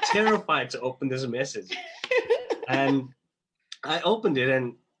was terrified to open this message. And I opened it,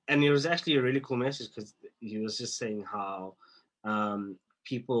 and it was actually a really cool message, because he was just saying how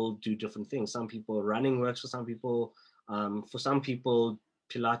people do different things. Some people, running works for some people. For some people,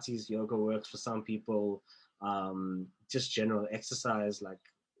 Pilates, yoga works. For some people, just general exercise like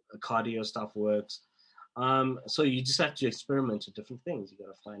cardio stuff works. So you just have to experiment with different things. You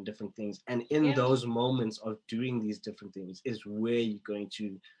got to find different things, and in those moments of doing these different things is where you're going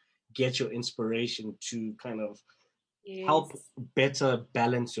to get your inspiration to kind of help better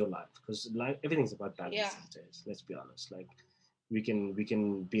balance your life, because everything's about balance these days. Let's be honest. Like, we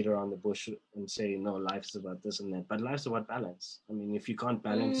can beat around the bush and say, no, life's about this and that, but life's about balance. I mean, if you can't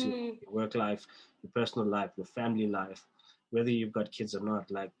balance your work life, your personal life, your family life, whether you've got kids or not,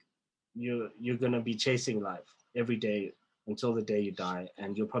 like, you're gonna be chasing life every day until the day you die,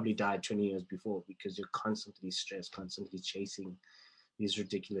 and you'll probably die 20 years before, because you're constantly stressed, constantly chasing these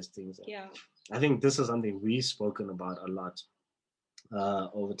ridiculous things. I think this is something we've spoken about a lot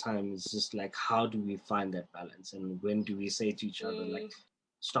over time. It's just like, how do we find that balance, and when do we say to each other, like,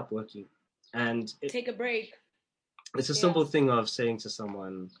 stop working and take a break? It's a simple thing of saying to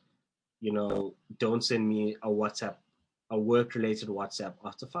someone, don't send me a work-related WhatsApp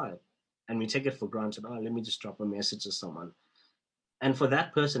after 5. And we take it for granted. Oh, let me just drop a message to someone. And for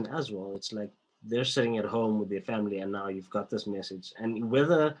that person as well, it's like they're sitting at home with their family, and now you've got this message. And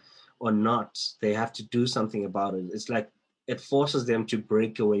whether or not they have to do something about it, it's like it forces them to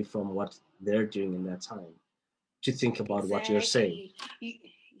break away from what they're doing in that time to think about what you're saying.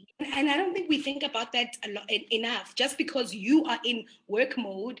 And I don't think we think about that a lot enough. Just because you are in work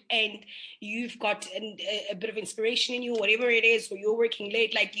mode and you've got a bit of inspiration in you, whatever it is, or you're working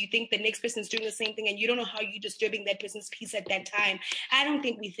late, like you think the next person's doing the same thing, and you don't know how you're disturbing that person's peace at that time. I don't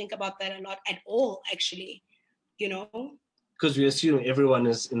think we think about that a lot at all, actually. Because we assume everyone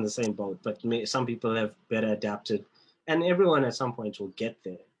is in the same boat, but some people have better adapted, and everyone at some point will get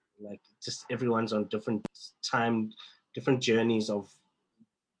there. Like just everyone's on different journeys of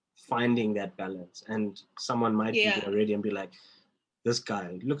finding that balance. And someone might be there already and be like, this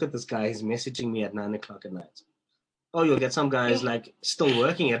guy, look at this guy, he's messaging me at 9 o'clock at night. Oh, you'll get some guys like still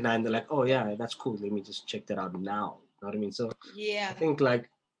working at 9. They're like, oh yeah, that's cool. Let me just check that out now. You know what I mean? So I think like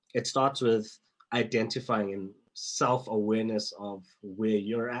it starts with identifying and self-awareness of where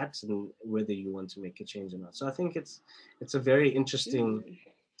you're at and whether you want to make a change or not. So I think it's a very interesting,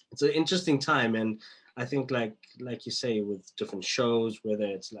 it's an interesting time. And I think like you say, with different shows, whether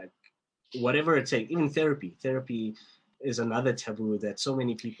it's like whatever it takes, even therapy is another taboo that so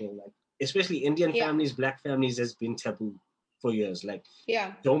many people like, especially Indian families, Black families, has been taboo for years. Like,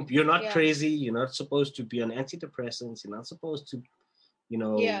 you're not crazy. You're not supposed to be on antidepressants. You're not supposed to,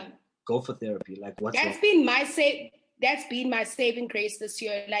 go for therapy. Like, what's that's been my saving grace this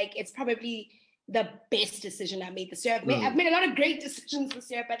year. Like, it's probably the best decision I made this year. I've made a lot of great decisions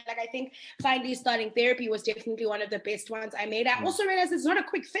this year, but like I think finally starting therapy was definitely one of the best ones I made. I also realized it's not a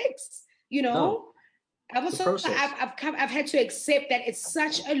quick fix, No. I've had to accept that it's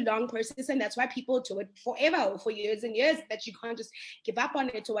such a long process, and that's why people do it forever or for years and years, that you can't just give up on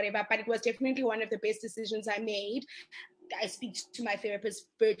it or whatever. But it was definitely one of the best decisions I made. I speak to my therapist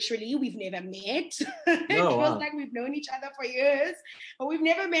virtually. We've never met. It feels like we've known each other for years, but we've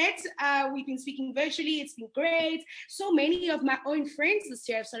never met. We've been speaking virtually. It's been great. So many of my own friends this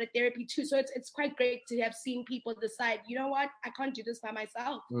year have started therapy too. So it's quite great to have seen people decide, you know what, I can't do this by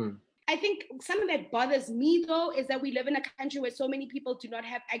myself. I think something that bothers me, though, is that we live in a country where so many people do not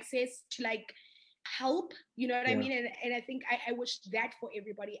have access to, like, help. You know what I mean? And I think I wish that for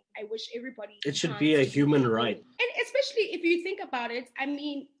everybody. I wish everybody... It should be a human right. And especially if you think about it, I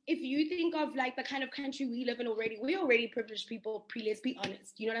mean, if you think of, like, the kind of country we live in already, we're already privileged people, let's be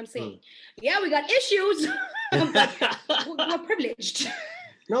honest. You know what I'm saying? Yeah, we got issues, but we're privileged.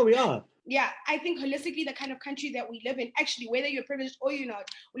 No, we are. Yeah, I think holistically, the kind of country that we live in, actually, whether you're privileged or you're not,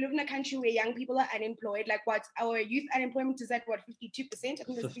 we live in a country where young people are unemployed. Like, what, our youth unemployment is at, what, 52%? I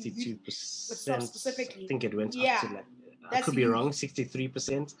think 52%. Specifically. I think it went up to, like, I could be wrong,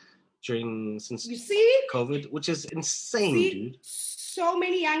 63% since COVID, which is insane, dude. So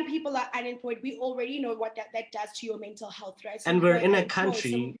many young people are unemployed. We already know what that does to your mental health, right? So and we're in a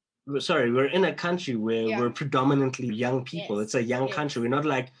country... we're in a country where we're predominantly young people. It's a young country. We're not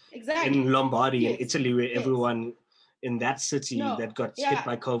like in Lombardy in Italy, where everyone in that city that got hit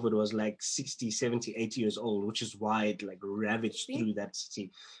by COVID was like 60, 70, 80 years old, which is why it like ravaged through that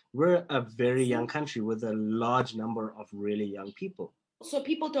city. We're a very young country with a large number of really young people. So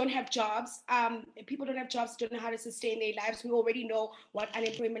people don't have jobs. People don't have jobs, don't know how to sustain their lives. We already know what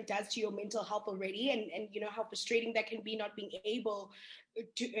unemployment does to your mental health already, and you know how frustrating that can be, not being able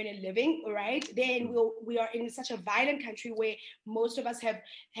to earn a living, right? Then we are in such a violent country where most of us have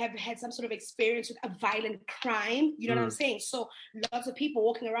had some sort of experience with a violent crime. You know what I'm saying? So lots of people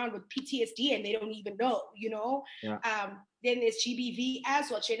walking around with PTSD and they don't even know, you know? Then there's GBV as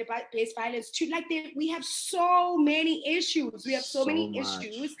well, gender-based violence too. Like, we have so many issues. We have so many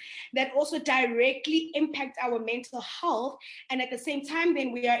issues that also directly impact our mental health. And at the same time,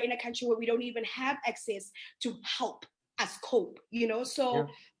 then we are in a country where we don't even have access to help us cope, you know? So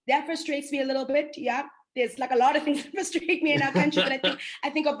that frustrates me a little bit. Yeah. There's like a lot of things that frustrate me in our country, but I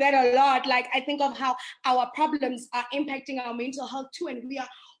think of that a lot. Like, I think of how our problems are impacting our mental health too, and we are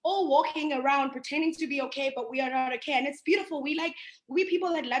all walking around pretending to be okay, but we are not okay. And it's beautiful. We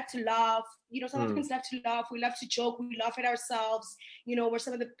people that love to laugh. You know, South Africans love to laugh. We love to joke. We laugh at ourselves. You know, we're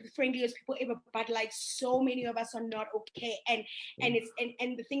some of the friendliest people ever. But like, so many of us are not okay. And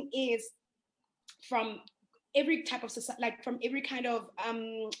the thing is, from every type of society, like from every kind of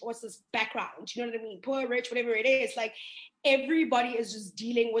background, you know what I mean, poor, rich, whatever it is, like everybody is just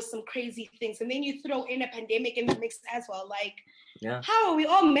dealing with some crazy things. And then you throw in a pandemic in the mix as well. Like, how are we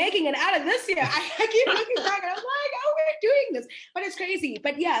all making it out of this year? I keep looking back and I'm like, oh, we're doing this, but it's crazy.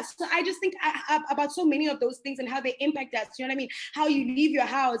 But yeah, so I just think about so many of those things and how they impact us. You know what I mean? How you leave your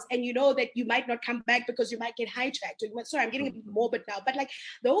house and you know that you might not come back because you might get hijacked. Sorry, I'm getting a bit morbid now, but like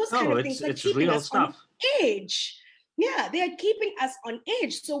those kind of things, like keeping us on edge. Yeah, they are keeping us on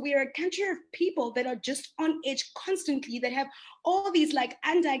edge. So we are a country of people that are just on edge constantly, that have all these like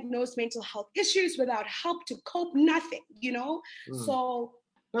undiagnosed mental health issues without help to cope, nothing, you know? So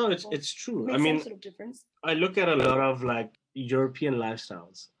no, it's true. I mean, sort of difference. I look at a lot of like European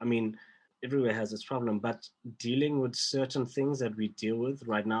lifestyles. I mean, everywhere has its problem, but dealing with certain things that we deal with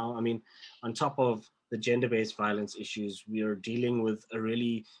right now, I mean, on top of the gender-based violence issues, we are dealing with a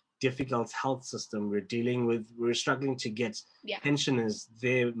really difficult health system. We're struggling to get pensioners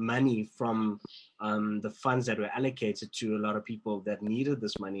their money from the funds that were allocated to a lot of people that needed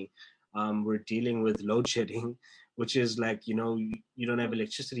this money. We're dealing with load shedding, which is like, you don't have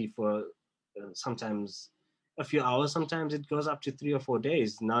electricity for sometimes a few hours. Sometimes it goes up to 3 or 4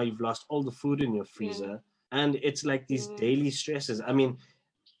 days. Now you've lost all the food in your freezer. And it's like these daily stresses. I mean,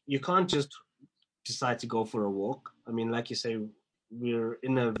 you can't just decide to go for a walk. I mean, like you say, we're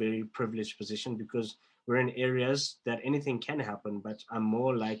in a very privileged position because we're in areas that anything can happen, but I'm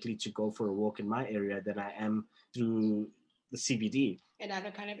more likely to go for a walk in my area than I am through the CBD.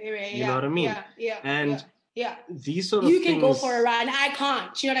 Another kind of area. You know what I mean? And these sort of you things. You can go for a run. I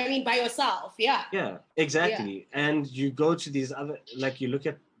can't. You know what I mean? By yourself. Yeah. Yeah, exactly. Yeah. And you go to these other, like you look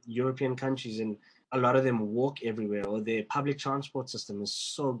at European countries and a lot of them walk everywhere, or their public transport system is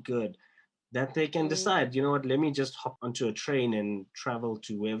so good that they can decide, you know what, let me just hop onto a train and travel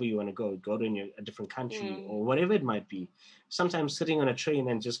to wherever you want to go to a different country or whatever it might be. Sometimes sitting on a train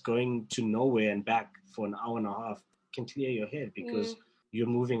and just going to nowhere and back for an hour and a half can clear your head because you're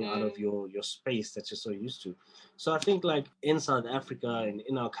moving out of your space that you're so used to. So I think like in South Africa and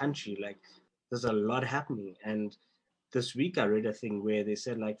in our country, like there's a lot happening. And this week I read a thing where they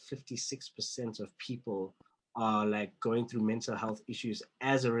said like 56% of people are like going through mental health issues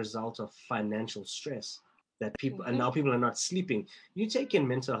as a result of financial stress that people, and now people are not sleeping. You take in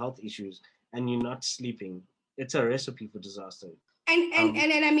mental health issues and you're not sleeping, it's a recipe for disaster. And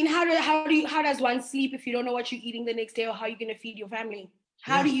I mean, how does one sleep if you don't know what you're eating the next day or how you're going to feed your family?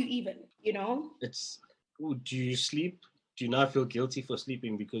 How do you even, It's, do you sleep? Do you not feel guilty for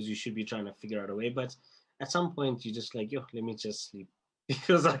sleeping because you should be trying to figure out a way? But at some point you're just like, let me just sleep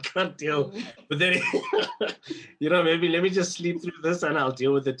because I can't deal with it. Maybe let me just sleep through this and I'll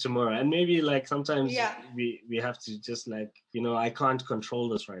deal with it tomorrow. And maybe like sometimes we have to just like, I can't control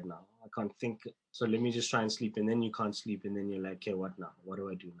this right now. I can't think. So let me just try and sleep. And then you can't sleep. And then you're like, okay, what now? What do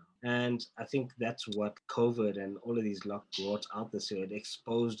I do now? And I think that's what COVID and all of these lock brought out this year. It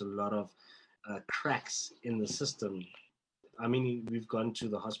exposed a lot of cracks in the system. I mean, we've gone to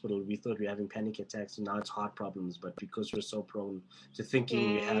the hospital. We thought we were having panic attacks, and now it's heart problems. But because we're so prone to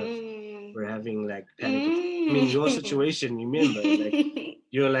thinking we're having like panic attacks. I mean, your situation, remember, like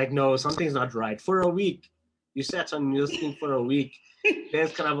you're like, no, something's not right. For a week, you sat on your thing for a week.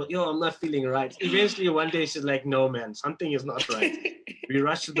 There's Karabo, I'm not feeling right. Eventually, one day she's like, no, man, something is not right. We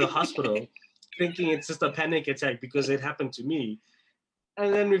rushed to the hospital, thinking it's just a panic attack because it happened to me.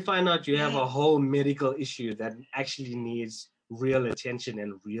 And then we find out you have a whole medical issue that actually needs real attention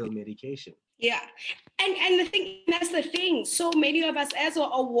and real medication. Yeah. And that's the thing. So many of us as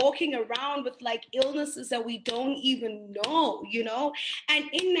well are walking around with like illnesses that we don't even know, And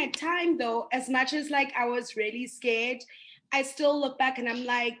in that time though, as much as like I was really scared, I still look back and I'm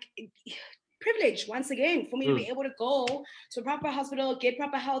like, privilege once again for me to be able to go to a proper hospital, get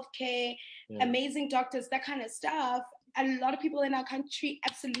proper health care, amazing doctors, that kind of stuff. A lot of people in our country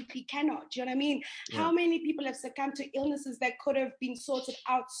absolutely cannot. Do you know what I mean? Yeah. How many people have succumbed to illnesses that could have been sorted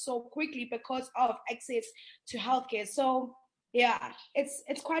out so quickly because of access to healthcare? So yeah,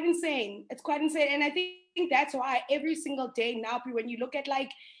 it's quite insane. It's quite insane. And I think that's why every single day now, when you look at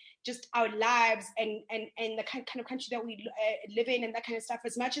like just our lives and the kind of country that we live in and that kind of stuff,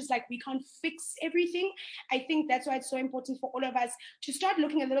 as much as like we can't fix everything, I think that's why it's so important for all of us to start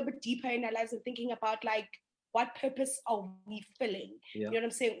looking a little bit deeper in our lives and thinking about like, what purpose are we filling? You know what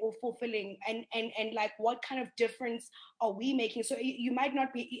I'm saying? Or fulfilling, and like what kind of difference are we making? So you might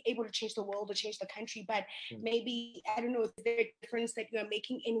not be able to change the world or change the country, but maybe, I don't know, is there a difference that you are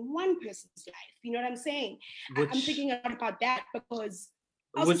making in one person's life? You know what I'm saying? I'm thinking a lot about that because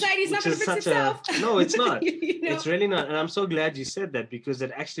our society is not going to fix itself. No, it's not. It's really not. And I'm so glad you said that because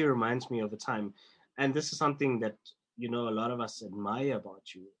it actually reminds me of a time. And this is something that a lot of us admire about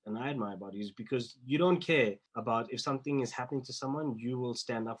you, and I admire about you, is because you don't care about if something is happening to someone, you will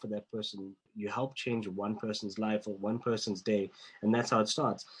stand up for that person. You help change one person's life or one person's day, and that's how it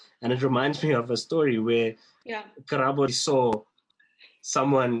starts. And it reminds me of a story where Karabo saw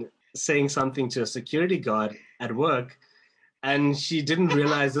someone saying something to a security guard at work, and she didn't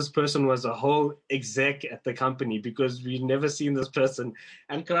realize this person was a whole exec at the company because we'd never seen this person.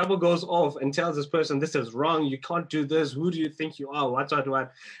 And Karabo goes off and tells this person, this is wrong, you can't do this, who do you think you are, what.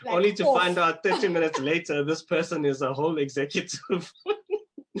 Like, only to find out 30 minutes later, this person is a whole executive.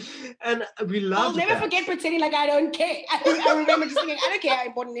 And we love I'll never forget pretending like I don't care. I remember just thinking, I don't care how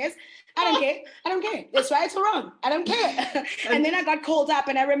important it is. I don't care. That's right or wrong. I don't care. And then I got called up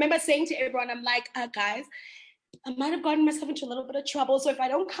and I remember saying to everyone, I'm like, guys, I might have gotten myself into a little bit of trouble. So if I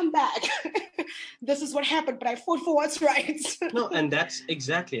don't come back, this is what happened. But I fought for what's right. No, and that's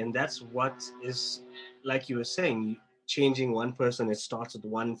what is, like you were saying, changing one person. It starts with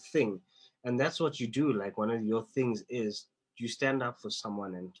one thing, and that's what you do. Like one of your things is you stand up for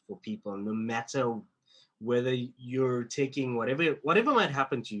someone and for people, no matter whether you're taking whatever might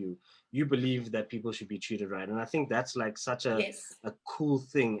happen to you. You believe that people should be treated right, and I think that's like such Yes. a cool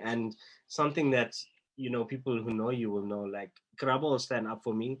thing, and something that people who know you will know. Like Karabo will stand up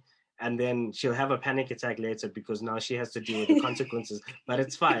for me, and then she'll have a panic attack later because now she has to deal with the consequences. But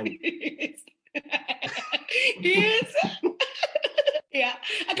it's fine. Yes. Yeah,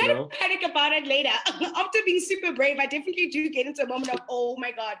 I kind of panic about it later. After being super brave, I definitely do get into a moment of, oh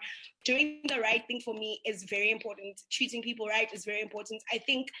my God, doing the right thing for me is very important. Treating people right is very important. I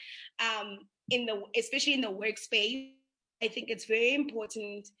think especially in the workspace, I think it's very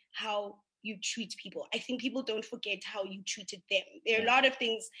important how you treat people. I think people don't forget how you treated them. There are a lot of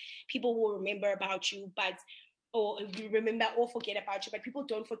things people will remember about you, or you remember or forget about you, but people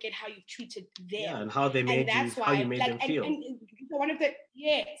don't forget how you treated them. Yeah, and how they made you, how you made them feel. And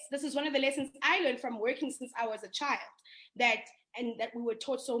this is one of the lessons I learned from working since I was a child, that we were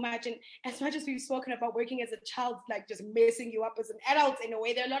taught so much. And as much as we've spoken about working as a child, like just messing you up as an adult in a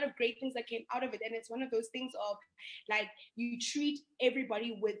way, there are a lot of great things that came out of it. And it's one of those things of like, you treat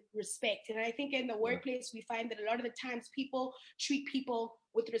everybody with respect. And I think in the workplace, we find that a lot of the times people treat people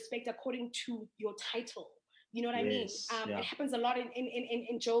with respect according to your title. You know what I mean? It happens a lot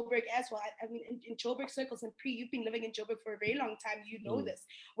in Joburg as well. I mean, in Joburg circles, and you've been living in Joburg for a very long time. You know this,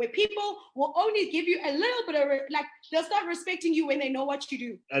 where people will only give you a little bit of they'll start respecting you when they know what you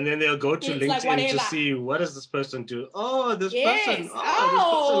do. And then they'll go to LinkedIn to see, what does this person do? Oh, this person. Oh, this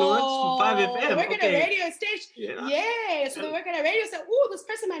person works for 5FM. They work at a radio station. Yeah. So they work at a radio station. Oh, this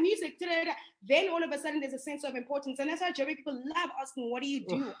person, my music. Da-da-da. Then all of a sudden there's a sense of importance. And that's why Joburg people love asking, what do you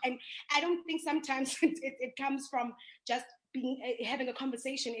do? And I don't think sometimes it comes from just having a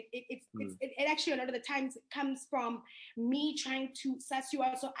conversation. It actually a lot of the times comes from me trying to suss you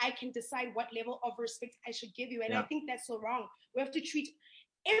out so I can decide what level of respect I should give you. And I think that's so wrong. We have to treat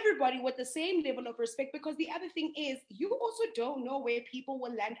everybody with the same level of respect, because the other thing is, you also don't know where people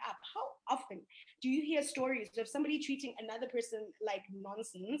will land up. How often do you hear stories of somebody treating another person like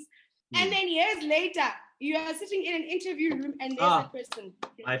nonsense, and then years later you are sitting in an interview room and there's that person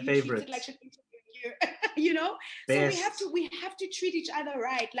my favorite like you know? Best. So we have to treat each other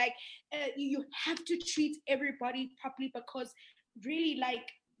right. Like you have to treat everybody properly, because really, like,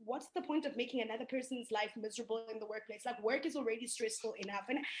 what's the point of making another person's life miserable in the workplace? Like, work is already stressful enough.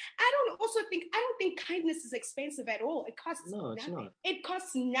 And I don't think kindness is expensive at all. It costs nothing. It's not. It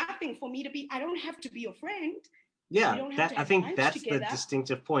costs nothing for me to be, I don't have to be your friend. Yeah, I think that's the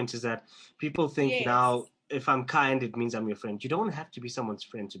distinctive point, is that people think now, if I'm kind, it means I'm your friend. You don't have to be someone's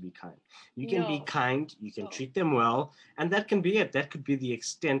friend to be kind. You can be kind, you can treat them well, and that can be it. That could be the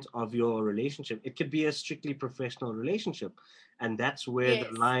extent of your relationship. It could be a strictly professional relationship. And that's where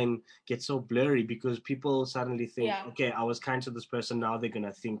the line gets so blurry, because people suddenly think, okay, I was kind to this person, now they're going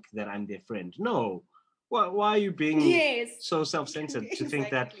to think that I'm their friend. No. Why are you being so self-centered to think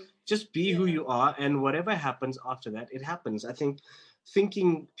that just be who you are, and whatever happens after that, it happens? I think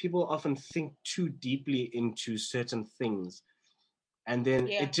people often think too deeply into certain things, and then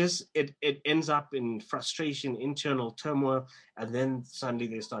it ends up in frustration, internal turmoil, and then suddenly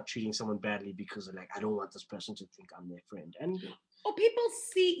they start treating someone badly because they're like, I don't want this person to think I'm their friend. And or people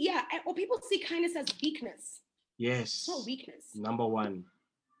see kindness as weakness. Yes, it's not weakness. Number one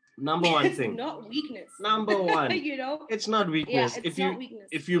it's thing. Not weakness. Number one. You know, it's not weakness. It's not weakness.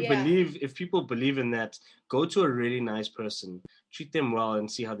 If people believe in that, go to a really nice person, treat them well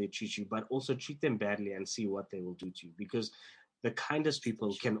and see how they treat you, but also treat them badly and see what they will do to you. Because the kindest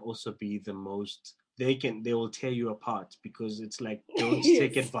people can also be the most, they will tear you apart, because it's like, don't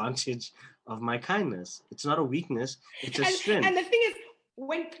take advantage of my kindness. It's not a weakness, it's a strength. And the thing is,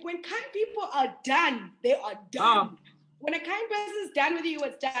 when kind people are done, they are done. When a kind person is done with you,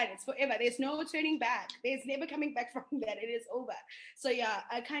 it's done. It's forever. There's no turning back. There's never coming back from that. It is over. So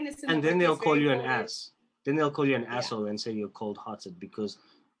kindness. And then they'll call you an ass. Then they'll call you an asshole and say you're cold-hearted because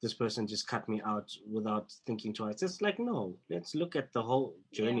this person just cut me out without thinking twice. It's like, no, let's look at the whole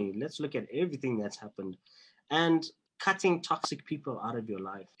journey. Let's look at everything that's happened. And cutting toxic people out of your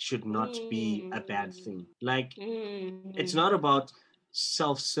life should not be a bad thing. Like, it's not about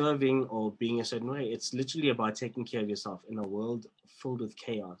self-serving or being a certain way. It's literally about taking care of yourself in a world filled with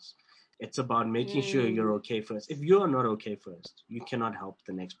chaos. It's about making sure you're okay first. If you're not okay first, you cannot help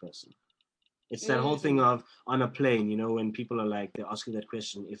the next person. It's that whole thing of on a plane, when people are like, they ask you that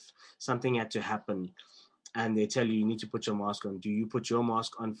question, if something had to happen and they tell you you need to put your mask on. Do you put your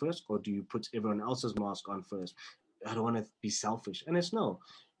mask on first, or do you put everyone else's mask on first? I don't want to be selfish. And it's no.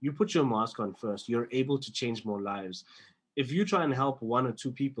 You put your mask on first. You're able to change more lives. If you try and help one or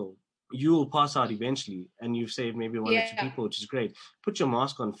two people, you will pass out eventually, and you've saved maybe one or two Yeah. people, which is great. Put your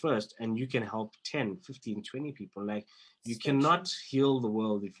mask on first, and you can help 10, 15, 20 people. Like, you cannot heal the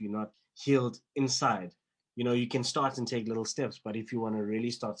world if you're not healed inside. You can start and take little steps, but if you want to really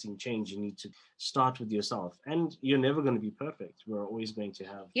start seeing change, you need to start with yourself. And you're never going to be perfect. We're always going to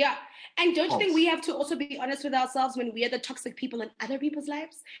have. Yeah. And don't you think faults. we have to also be honest with ourselves when we are the toxic people in other people's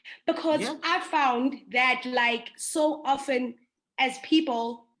lives? Because Yeah. I found that, like, so often as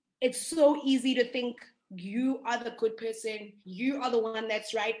people, it's so easy to think you are the good person, you are the one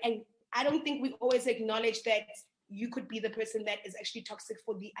that's right. And I don't think we always acknowledge that you could be the person that is actually toxic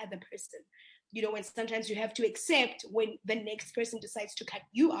for the other person. And sometimes you have to accept when the next person decides to cut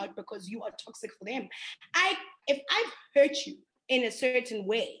you out because you are toxic for them. If I've hurt you in a certain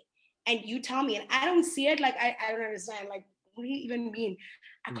way and you tell me and I don't see it, like, I don't understand, like, what do you even mean?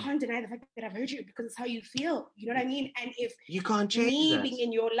 I can't deny the fact that I've hurt you because it's how you feel. You know what I mean? And if you can't change me that. being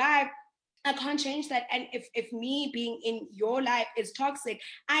in your life, I can't change that. And if me being in your life is toxic,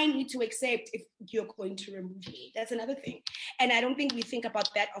 I need to accept if you're going to remove me. That's another thing. And I don't think we think about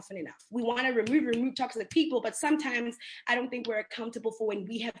that often enough. We want to remove toxic people, but sometimes I don't think we're accountable for when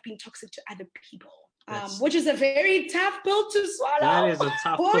we have been toxic to other people. Which is a very tough pill to swallow. That is a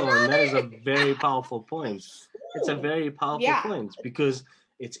tough pill, and that is a very powerful point. It's a very powerful point because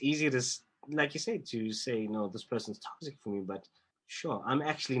it's easy to, like you say, to say, no, this person's toxic for me, but sure, I'm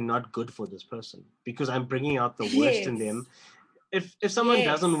actually not good for this person because I'm bringing out the worst in them. If someone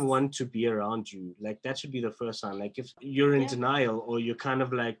doesn't want to be around you, like, that should be the first sign. Like, if you're in denial or you're kind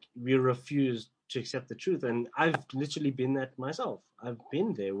of like, we refuse to accept the truth. And I've literally been that myself. I've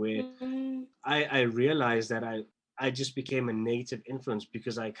been there where I realized that I just became a negative influence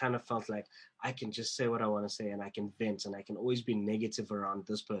because I kind of felt like I can just say what I want to say and I can vent and I can always be negative around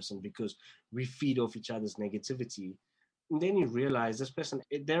this person because we feed off each other's negativity. And then you realize this person,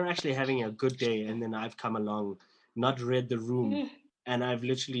 they're actually having a good day, and then I've come along, not read the room, and I've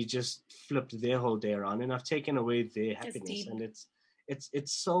literally just flipped their whole day around, and I've taken away their happiness. And it's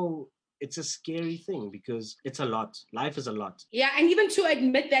a scary thing because it's a lot. Life is a lot. Yeah, and even to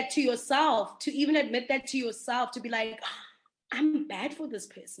admit that to yourself, to be like, I'm bad for this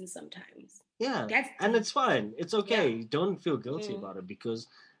person sometimes. Yeah, and it's fine. It's okay. Yeah. Don't feel guilty about it because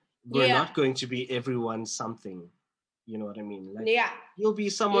we're not going to be everyone's something. You know what I mean? Like, you'll be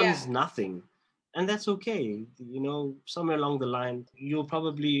someone's nothing, and that's okay. Somewhere along the line, you'll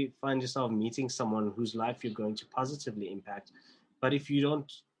probably find yourself meeting someone whose life you're going to positively impact. But if you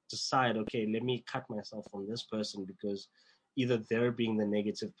don't decide, okay, let me cut myself from this person because either they're being the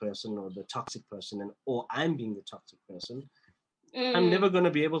negative person or the toxic person, or I'm being the toxic person, I'm never going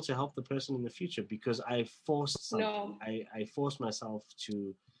to be able to help the person in the future because I forced something. No. I forced myself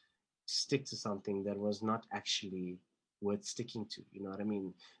to stick to something that was not actually worth sticking to. You know what I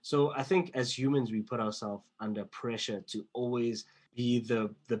mean? So I think as humans, we put ourselves under pressure to always be the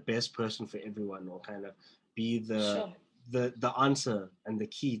best person for everyone, or kind of be the answer and the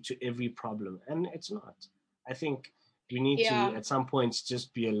key to every problem. And it's not. I think we need to, at some points,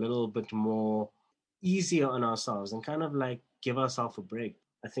 just be a little bit more easier on ourselves and kind of like give ourselves a break.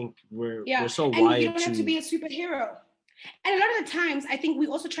 I think we're so wired to... And you don't have to be a superhero. And a lot of the times, I think we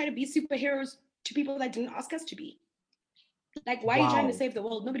also try to be superheroes to people that didn't ask us to be. Like, why are you trying to save the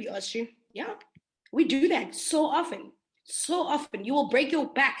world? Nobody asked you. Yeah. We do that so often. So often. You will break your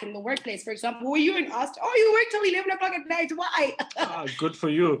back in the workplace, for example, where you weren't asked, oh, you work till 11 o'clock at night. Why? Good for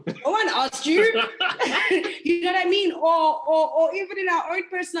you. No one asked you. You know what I mean? Or even in our own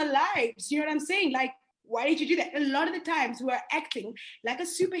personal lives. You know what I'm saying? Like, why did you do that? A lot of the times we're acting like a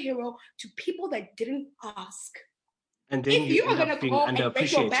superhero to people that didn't ask. And then if you are going to call and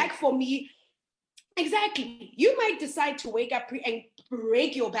break your back for me, exactly, you might decide to wake up and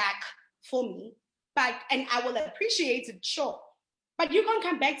break your back for me, and I will appreciate it, sure. But you can't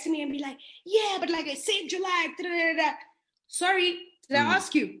come back to me and be like, yeah, but like I saved your life. Da, da, da, da. Sorry, did I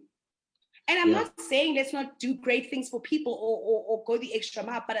ask you? And I'm not saying let's not do great things for people or go the extra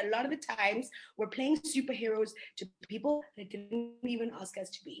mile, but a lot of the times we're playing superheroes to people that didn't even ask us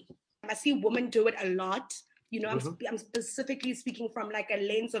to be. I see women do it a lot. I'm specifically speaking from like a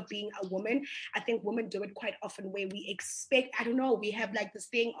lens of being a woman. I think women do it quite often where we expect, I don't know, we have like this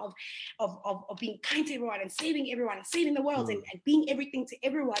thing of being kind to everyone and saving the world and being everything to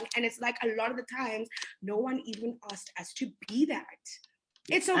everyone. And it's like a lot of the times, no one even asked us to be that.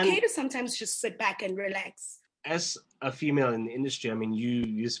 It's okay to sometimes just sit back and relax. as a female in the industry, I mean,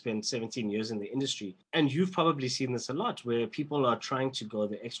 you spent 17 years in the industry, and you've probably seen this a lot, where people are trying to go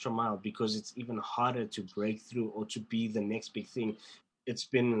the extra mile because it's even harder to break through or to be the next big thing. It's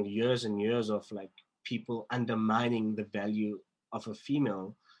been years and years of like people undermining the value of a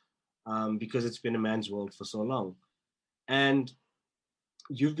female, because it's been a man's world for so long. And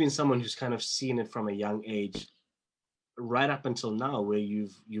you've been someone who's kind of seen it from a young age right up until now, where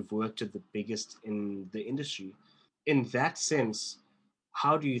you've worked at the biggest in the industry. In that sense,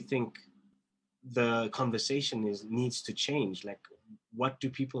 how do you think the conversation is needs to change? Like, what do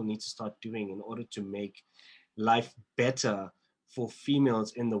people need to start doing in order to make life better for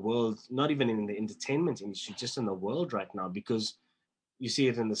females in the world, not even in the entertainment industry, just in the world right now? Because you see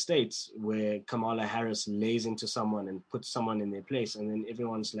it in the States, where Kamala Harris lays into someone and puts someone in their place, and then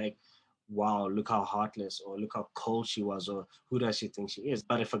everyone's like, wow, look how heartless, or look how cold she was, or who does she think she is?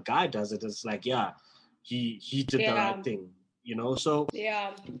 But if a guy does it, it's like, yeah, he did the right thing, you know? So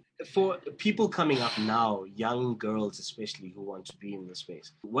Yeah. for people coming up now, young girls especially who want to be in the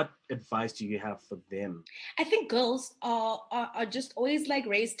space, what advice do you have for them? I think girls are just always like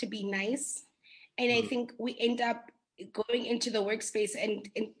raised to be nice. And I think we end up going into the workspace, and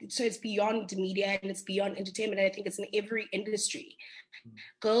so it's beyond media and it's beyond entertainment. And I think it's in every industry.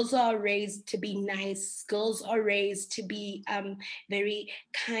 Girls are raised to be nice. Girls are raised to be very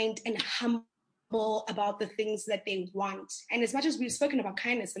kind and humble about the things that they want. And as much as we've spoken about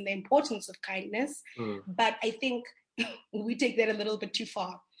kindness and the importance of kindness, but I think we take that a little bit too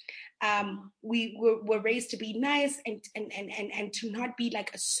far. We were raised to be nice and to not be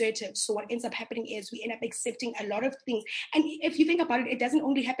like assertive. So what ends up happening is we end up accepting a lot of things. And if you think about it, it doesn't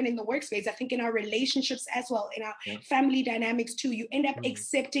only happen in the workspace. I think in our relationships as well, in our family dynamics too, you end up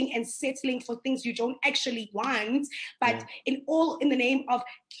accepting and settling for things you don't actually want, but in the name of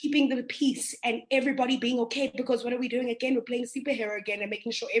keeping the peace and everybody being okay. Because what are we doing again? We're playing superhero again and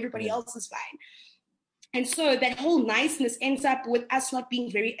making sure everybody else is fine. And so that whole niceness ends up with us not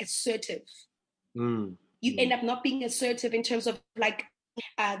being very assertive. You end up not being assertive in terms of like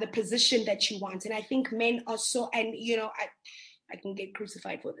the position that you want. And I think men are so, and you know, I can get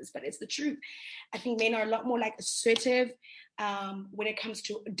crucified for this, but it's the truth. I think men are a lot more like assertive when it comes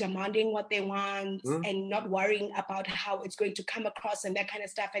to demanding what they want and not worrying about how it's going to come across and that kind of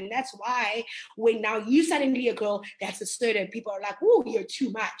stuff. And that's why when now you suddenly a girl that's assertive, people are like, "Ooh, you're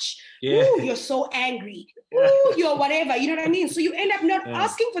too much. Ooh, you're so angry. Ooh, you're whatever." You know what I mean? So you end up not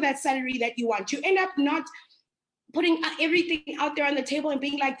asking for that salary that you want. You end up not putting everything out there on the table and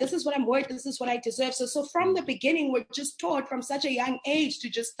being like, this is what I'm worth, this is what I deserve. So from the beginning, we're just taught from such a young age to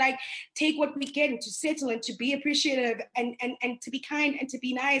just like take what we get and to settle and to be appreciative and to be kind and to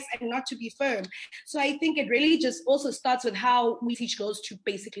be nice and not to be firm. So I think it really just also starts with how we teach girls to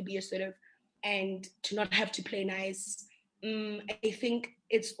basically be assertive and to not have to play nice. I think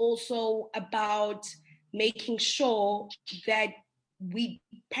it's also about making sure that we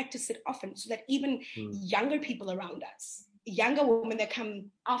practice it often so that even younger people around us, younger women that come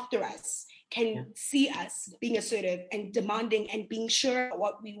after us, can see us being assertive and demanding and being sure of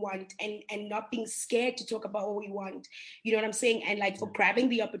what we want and not being scared to talk about what we want. You know what I'm saying? And like for grabbing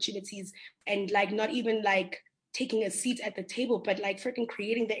the opportunities and like not even like taking a seat at the table, but like freaking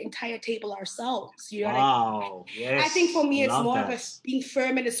creating the entire table ourselves. You know Wow. Yes. I think for me, it's Love more that. of a being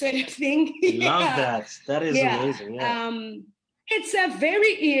firm and assertive thing. Love that. That is amazing. Yeah. It's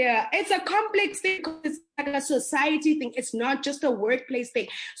it's a complex thing because it's like a society thing. It's not just a workplace thing.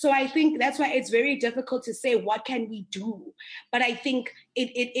 So I think that's why it's very difficult to say, what can we do? But I think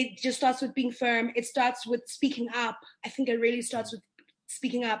it just starts with being firm. It starts with speaking up. I think it really starts with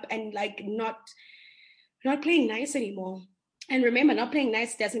speaking up and like not playing nice anymore. And remember, not playing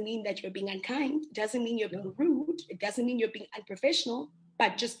nice doesn't mean that you're being unkind. It doesn't mean you're being rude. It doesn't mean you're being unprofessional,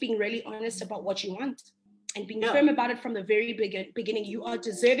 but just being really honest about what you want and being firm about it from the very beginning. You are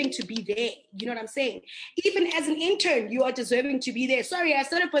deserving to be there. You know what I'm saying? Even as an intern, you are deserving to be there. Sorry, I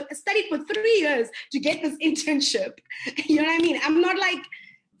studied for 3 years to get this internship. You know what I mean? I'm not like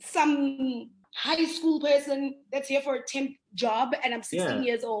some high school person that's here for a temp job and I'm 16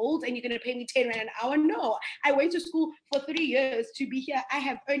 years old and you're going to pay me 10 rand an hour. No, I went to school for 3 years to be here. I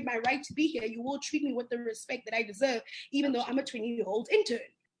have earned my right to be here. You will treat me with the respect that I deserve, even though I'm a 20-year-old intern.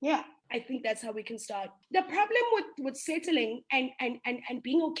 Yeah, I think that's how we can start. The problem with settling and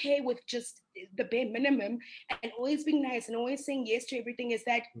being okay with just the bare minimum and always being nice and always saying yes to everything is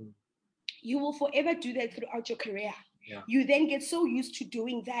that you will forever do that throughout your career. Yeah. You then get so used to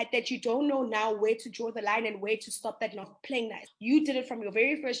doing that you don't know now where to draw the line and where to stop that not playing nice. You did it from your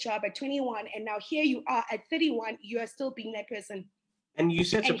very first job at 21, and now here you are at 31, you are still being that person. And you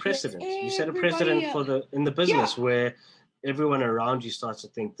set a and here's precedent. You set a everybody precedent else. in the Yeah, business where everyone around you starts to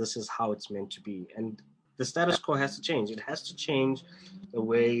think this is how it's meant to be. And the status quo has to change. It has to change the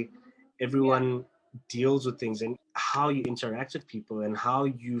way yeah, everyone deals with things and how you interact with people and how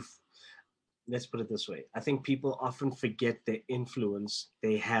you, let's put it this way. I think people often forget the influence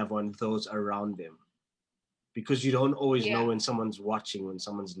they have on those around them because you don't always know yeah, when someone's watching, when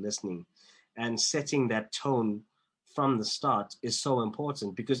someone's listening. And setting that tone from the start is so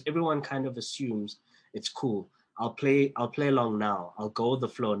important because everyone kind of assumes it's cool. I'll play along now. I'll go with the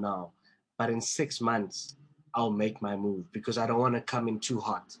flow now. But in 6 months, I'll make my move because I don't want to come in too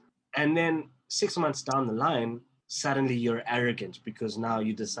hot. And then 6 months down the line, suddenly you're arrogant because now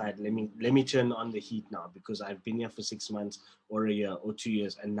you decide, let me turn on the heat now because I've been here for 6 months or a year or 2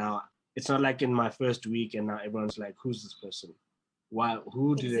 years, and now it's not like in my first week and now everyone's like, who's this person? Why?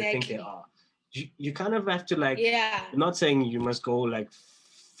 Who do they think they exactly. are? You kind of have to like. Yeah, I'm not saying you must go like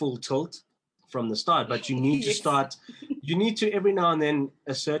full tilt from the start, but you need to yes. start. You need to every now and then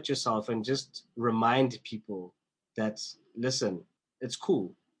assert yourself and just remind people that listen, it's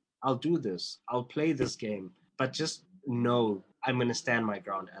cool. I'll do this. I'll play this game, but just know I'm going to stand my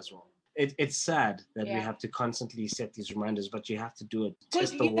ground as well. It's sad that we Yeah. have to constantly set these reminders, but you have to do it.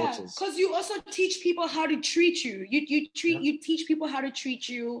 Cause Test the yeah, waters. cause you also teach people how to treat you. Yeah. You teach people how to treat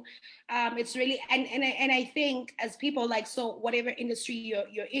you. It's really and I think as people like so whatever industry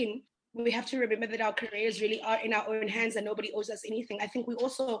you're in, we have to remember that our careers really are in our own hands and nobody owes us anything. I think we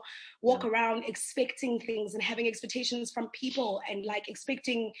also walk Yeah. around expecting things and having expectations from people and like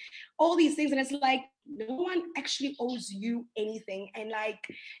expecting all these things, and it's like no one actually owes you anything, and like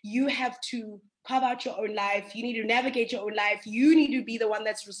you have to carve out your own life. You need to navigate your own life. You need to be the one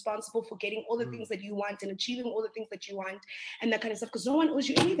that's responsible for getting all the Mm. things that you want and achieving all the things that you want and that kind of stuff because no one owes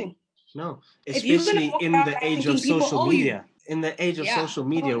you anything. No, If you're going to especially walk in around the like age of thinking people social owe you, media. In the age of yeah, social no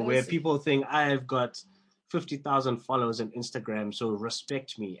one media, where owes you. people think I've got 50,000 followers on Instagram, so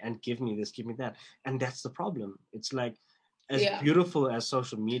respect me and give me this, give me that. And that's the problem. It's like, as Yeah. beautiful as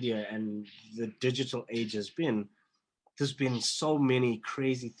social media and the digital age has been, there's been so many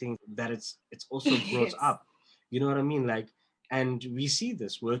crazy things that it's also brought Yes. up. You know what I mean? Like, and we see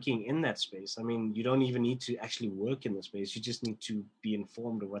this working in that space. I mean, you don't even need to actually work in the space. You just need to be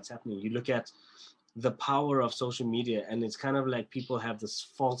informed of what's happening. You look at the power of social media, and it's kind of like people have this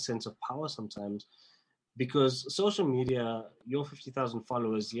false sense of power sometimes because social media, your 50,000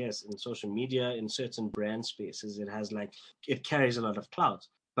 followers, yes, in social media, in certain brand spaces, it has like, it carries a lot of clout.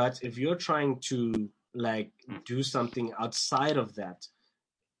 But if you're trying to like do something outside of that,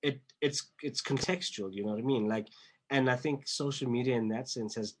 it's contextual, you know what I mean? Like, and I think social media in that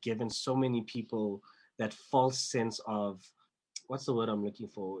sense has given so many people that false sense of, what's the word I'm looking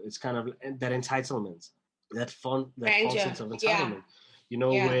for? It's kind of that entitlement, that false Grandeur. sense of Yeah. entitlement, you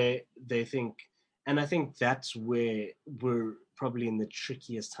know, Yeah. where they think, and I think that's where we're probably in the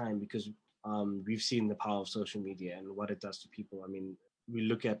trickiest time because we've seen the power of social media and what it does to people. I mean, we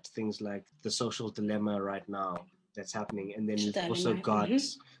look at things like the social dilemma right now that's happening, and then we've also got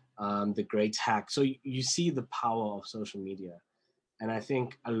Mm-hmm. the great hack. So you see the power of social media, and I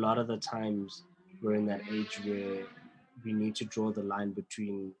think a lot of the times we're in that age where we need to draw the line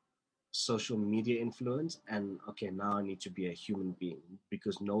between social media influence and okay, now I need to be a human being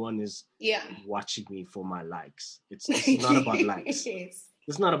because no one is Yeah. watching me for my likes. This is not about likes. Yes.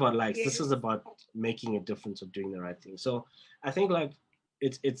 This is not about likes. This Yes. is about making a difference or doing the right thing. So I think like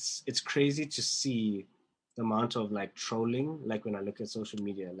it's crazy to see the amount of like trolling, like when I look at social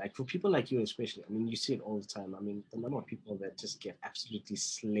media, like for people like you especially. I mean, you see it all the time. I mean, the number of people that just get absolutely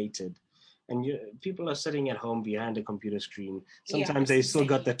slated, and people are sitting at home behind a computer screen. Yeah, Sometimes they still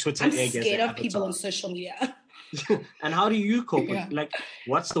got exactly. the Twitter I'm egg as scared their of people on avatar. social media. And how do you cope with Yeah. like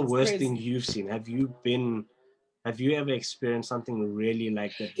what's the It's worst thing crazy. you've seen? Have you ever experienced something really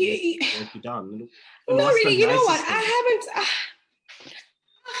like that You, really you, broke you down? And not what's the really. You know what? nicest thing? I haven't.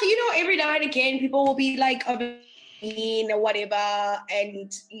 You know, every now and again, people will be like, mean or whatever,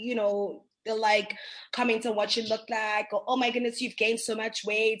 and you know, they'll like comment on what you look like, or oh my goodness, you've gained so much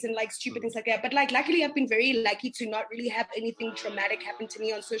weight, and like stupid things like that. But like, luckily, I've been very lucky to not really have anything traumatic happen to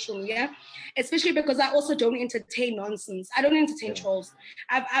me on social media, especially because I also don't entertain nonsense. I don't entertain Yeah. trolls.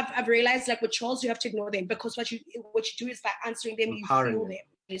 I've realized like with trolls, you have to ignore them because what you do is by answering them, you Empowering fuel them.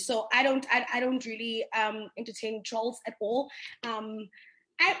 them. So I don't really entertain trolls at all. Um,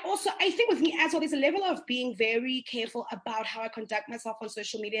 I think with me as well, there's a level of being very careful about how I conduct myself on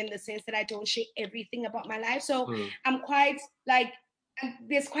social media in the sense that I don't share everything about my life. So Mm. I'm quite like,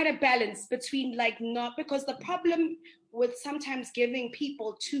 there's quite a balance between like not, because the problem with sometimes giving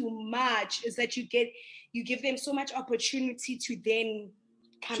people too much is that you give them so much opportunity to then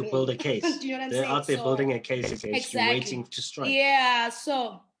come to in. build a case. Do you know what I'm They're saying? out there building a case against you, waiting to strike. Yeah,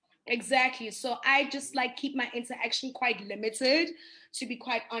 so exactly. So I just like keep my interaction quite limited, to be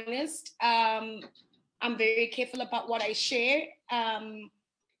quite honest. I'm very careful about what I share.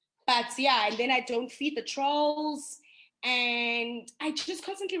 But yeah, and then I don't feed the trolls. And I just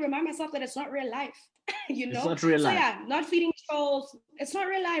constantly remind myself that it's not real life, It's not real life. So yeah, not feeding trolls. It's not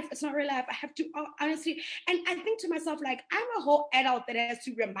real life. It's not real life. I have to honestly, and I think to myself, like, I'm a whole adult that has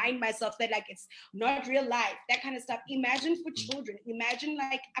to remind myself that, like, it's not real life, that kind of stuff. Imagine for children. Imagine,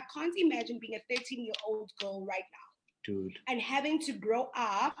 like, I can't imagine being a 13-year-old girl right now. Dude. And having to grow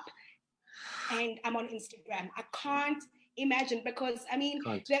up and I'm on Instagram. I can't imagine, because I mean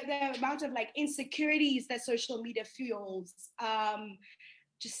the amount of like insecurities that social media fuels,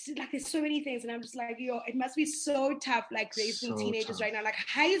 just like there's so many things, and I'm just like, yo, it must be so tough, like raising teenagers right now. Like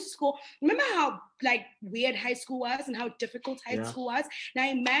high school, remember how like weird high school was and how difficult high school was? Now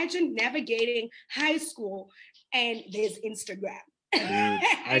imagine navigating high school and there's Instagram. Dude,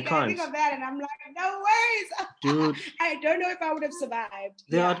 I can't think of that and I'm like, no worries. Dude, I don't know if I would have survived.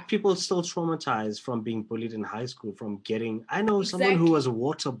 There are people still traumatized from being bullied in high school, from getting... I know someone who was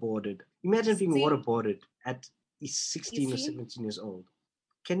waterboarded. Imagine being waterboarded at 16 or 17 years old.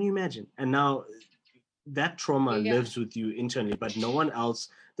 Can you imagine? And now that trauma lives with you internally, but no one else...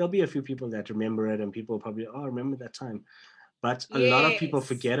 There'll be a few people that remember it, and people probably, remember that time. But a lot of people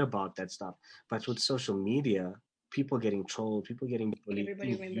forget about that stuff. But with social media, people getting trolled, people getting bullied,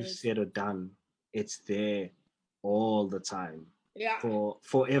 things you said or done, it's there all the time. Yeah. For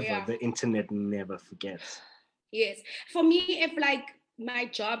forever. Yeah. The internet never forgets. Yes. For me, if like my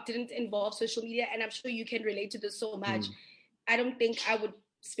job didn't involve social media, and I'm sure you can relate to this so much, I don't think I would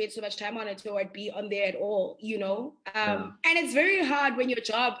spend so much time on it or I'd be on there at all, you know? And it's very hard when your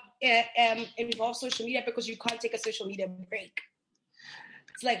job involves social media, because you can't take a social media break.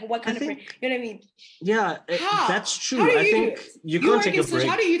 It's like, what kind of break? You know what I mean? Yeah, that's true. How do I think you can't take a break.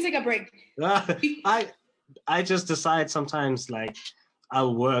 How do you take a break? I just decide sometimes, like,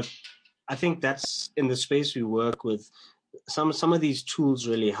 I'll work. I think that's in the space we work with. Some of these tools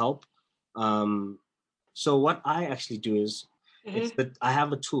really help. So what I actually do is, it's that I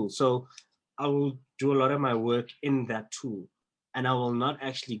have a tool. So I will do a lot of my work in that tool, and I will not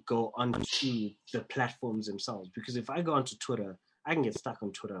actually go onto the platforms themselves, because if I go onto Twitter, I can get stuck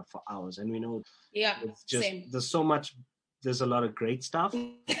on Twitter for hours, and we know it's just there's so much. There's a lot of great stuff,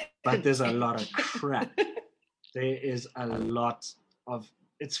 but there's a lot of crap. There is a lot of...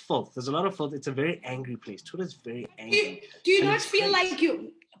 It's filth. There's a lot of filth. It's a very angry place. Twitter's very angry. Do you not feel like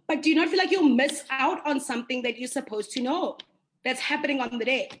you'll miss out on something that you're supposed to know that's happening on the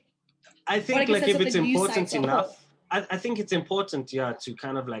day? I think, like, if it's important enough, I think it's important, to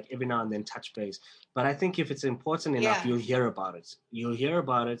kind of like every now and then touch base. But I think if it's important enough, you'll hear about it. You'll hear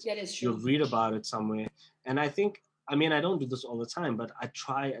about it. That is true. You'll read about it somewhere. And I think, I mean, I don't do this all the time, but I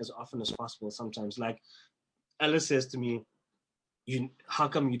try as often as possible sometimes. Like, Alice says to me, how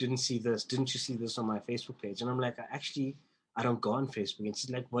come you didn't see this? Didn't you see this on my Facebook page? And I'm like, I don't go on Facebook. And she's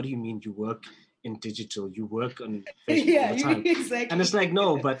like, what do you mean you work in digital? You work on Facebook all the time. Exactly. And it's like,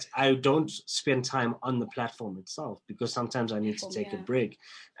 no, but I don't spend time on the platform itself, because sometimes I need to take a break.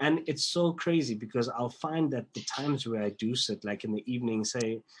 And it's so crazy, because I'll find that the times where I do sit, like in the evening,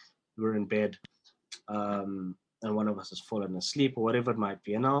 say we're in bed, and one of us has fallen asleep or whatever it might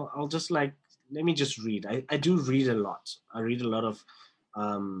be, and I'll just like, let me just read. I do read a lot. I read a lot of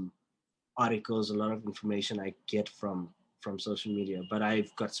articles, a lot of information I get from social media, but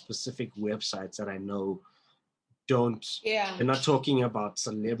I've got specific websites that I know they're not talking about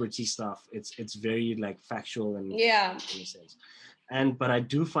celebrity stuff. It's very like factual and in a sense. But I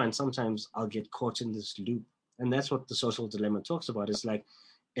do find sometimes I'll get caught in this loop, and that's what the social dilemma talks about. It's like,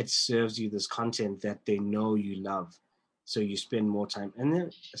 it serves you this content that they know you love, so you spend more time. And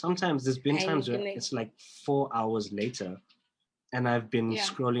then sometimes there's been times where it's like 4 hours later, and I've been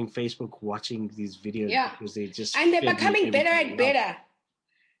scrolling Facebook watching these videos because they just... And they're becoming better and better.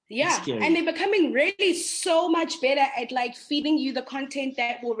 Yeah, and they're becoming really so much better at like feeding you the content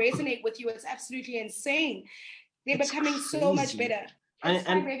that will resonate with you. It's absolutely insane. They're becoming so much better. It's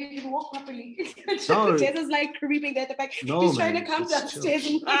fine, maybe you can walk properly. Jess is like creeping there at the back. He's trying to come downstairs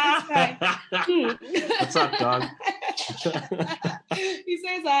and it's fine. What's up, dog? He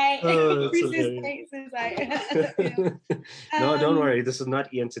says hi. He says hi. No, don't worry. This is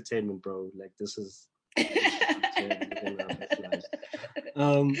not entertainment, bro. Like, this is...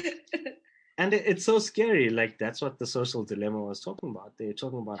 And it's so scary. Like, that's what the social dilemma was talking about. They're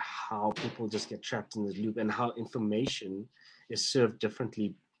talking about how people just get trapped in this loop and how information is served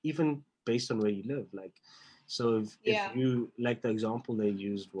differently, even based on where you live. Like, so if Yeah. you, like the example they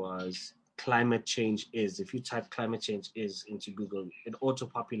used was climate change is, if you type climate change is into Google, it auto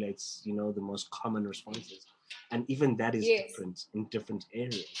populates, the most common responses. And even that is Yes. different in different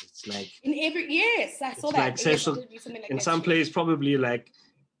areas. Yes, I saw It's that. like Yes, I social, did read something like in that some too. place, probably like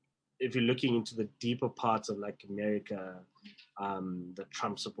if you're looking into the deeper parts of like America, the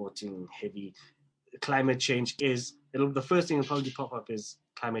Trump supporting heavy climate change is, the first thing will probably pop up is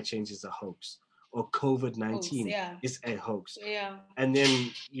climate change is a hoax, or COVID Hoax, 19 yeah. is a hoax. Yeah. And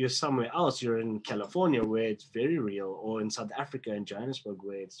then you're somewhere else, you're in California where it's very real, or in South Africa, in Johannesburg,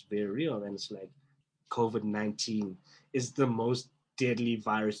 where it's very real. And it's like COVID 19 is the most deadly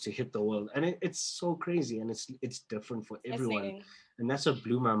virus to hit the world. And it's so crazy, and it's different for everyone. Fascinating. And that's what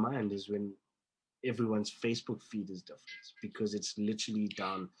blew my mind, is when everyone's Facebook feed is different, because it's literally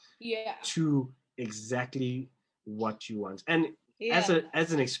down Yeah. to exactly what you want. And Yeah.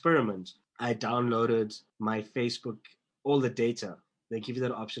 as an experiment, I downloaded my Facebook, all the data. They give you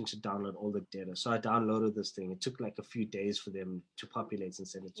that option to download all the data. So I downloaded this thing. It took like a few days for them to populate and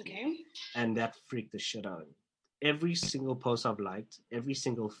send it to me. And that freaked the shit out of me. Every single post I've liked, every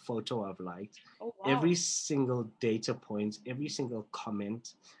single photo I've liked, Oh, wow. every single data point, every single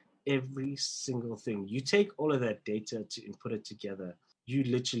comment, every single thing. You take all of that data to input it together. You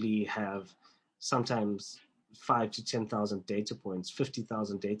literally have sometimes 5 to 10,000 data points,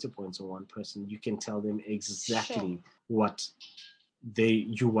 50,000 data points on one person. You can tell them exactly what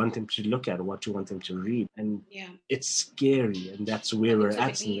you want them to look at, what you want them to read. And it's scary. And that's where we're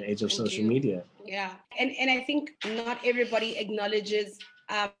at in the age of social media. Yeah. And I think not everybody acknowledges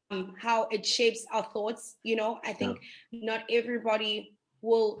how it shapes our thoughts. I think not everybody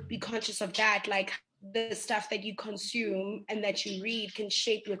will be conscious of that. Like, the stuff that you consume and that you read can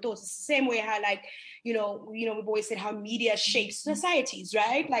shape your thoughts. It's the same way how, like, we've always said how media shapes societies,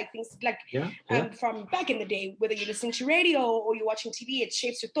 right? Like things like from back in the day, whether you're listening to radio or you're watching TV, it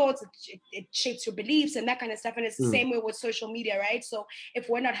shapes your thoughts, it shapes your beliefs and that kind of stuff. And it's the same way with social media, right? So if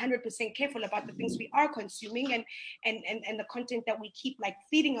we're not 100% careful about the things we are consuming and the content that we keep like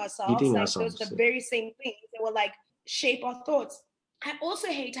feeding ourselves, those are the very same things that will like shape our thoughts. I also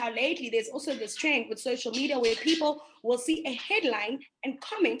hate how lately there's also this trend with social media where people will see a headline and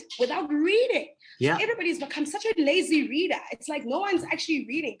comment without reading. So everybody's become such a lazy reader. It's like no one's actually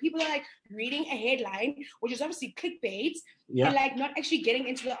reading. People are like reading a headline, which is obviously clickbait, and like not actually getting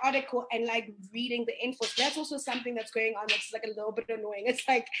into the article and like reading the info. So that's also something that's going on that's like a little bit annoying. It's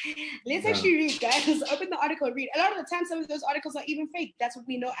like, let's actually read, guys. Open the article and read. A lot of the time, some of those articles are even fake. That's what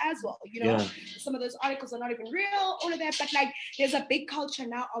we know as well. Some of those articles are not even real, all of that. But like, there's a big culture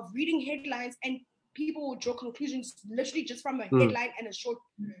now of reading headlines, and people will draw conclusions literally just from a headline and a short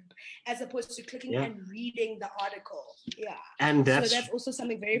blurb, as opposed to clicking and reading the article. Yeah. And so that's also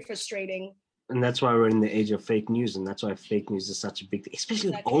something very frustrating. And that's why we're in the age of fake news, and that's why fake news is such a big thing, especially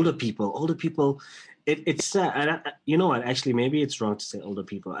with older people. Older people, it's sad. And you know what? Actually, maybe it's wrong to say older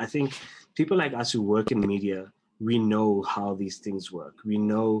people. I think people like us who work in media, we know how these things work. We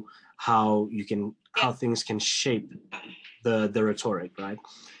know how things can shape the rhetoric, right?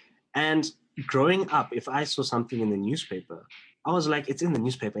 And growing up, if I saw something in the newspaper, I was like, it's in the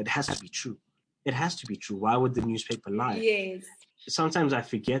newspaper. It has to be true. It has to be true. Why would the newspaper lie? Yes. Sometimes I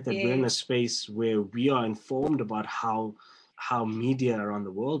forget that we're in a space where we are informed about how media around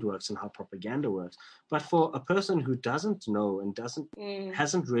the world works and how propaganda works. But for a person who doesn't know and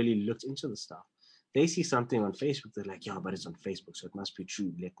hasn't really looked into the stuff, they see something on Facebook, they're like, yeah, but it's on Facebook, so it must be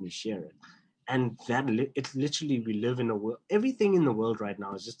true. Let me share it. And it's literally, we live in a world, everything in the world right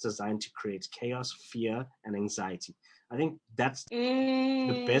now is just designed to create chaos, fear, and anxiety. I think that's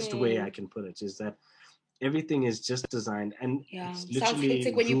the best way I can put it, is that everything is just designed, and it's literally it's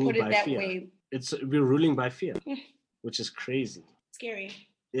like when you put it that fear. way. We're ruling by fear, which is crazy. Scary.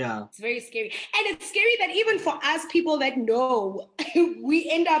 Yeah. It's very scary. And it's scary that even for us people that know, we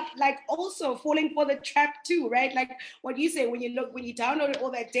end up like also falling for the trap too, right? Like what you say, when you download all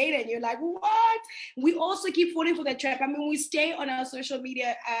that data and you're like, what? We also keep falling for that trap. I mean, we stay on our social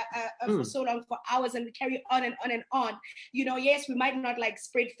media for so long, for hours, and we carry on and on and on. Yes, we might not like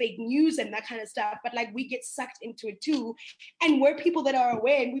spread fake news and that kind of stuff, but like we get sucked into it too. And we're people that are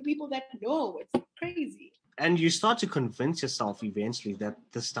aware, and we're people that know. It's crazy. And you start to convince yourself eventually that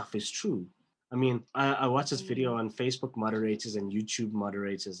this stuff is true. I mean, I watched this video on Facebook moderators and YouTube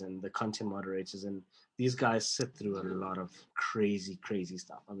moderators and the content moderators, and these guys sit through a lot of crazy, crazy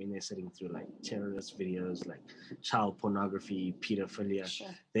stuff. I mean, they're sitting through like terrorist videos, like child pornography, pedophilia.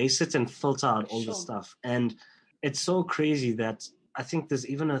 Sure. They sit and filter out all the Sure. stuff. And it's so crazy that I think there's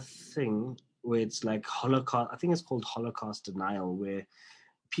even a thing where it's like Holocaust. I think it's called Holocaust denial, where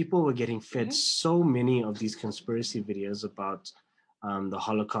people were getting fed so many of these conspiracy videos about the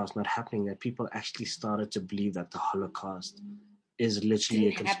Holocaust not happening that people actually started to believe that the Holocaust is literally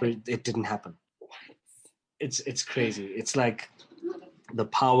a conspiracy. It didn't happen. It's crazy. It's like the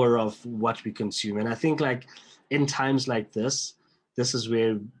power of what we consume. And I think like in times like this is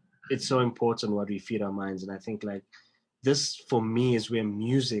where it's so important what we feed our minds. And I think like this for me is where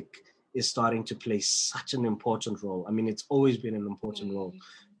music is starting to play such an important role. I mean, it's always been an important role,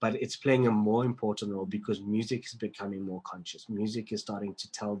 but it's playing a more important role because music is becoming more conscious. Music is starting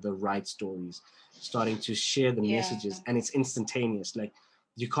to tell the right stories, starting to share the messages, and it's instantaneous. Like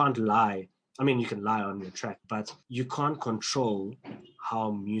you can't lie. I mean, you can lie on your track, but you can't control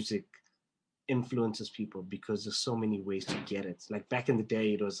how music influences people because there's so many ways to get it. Like back in the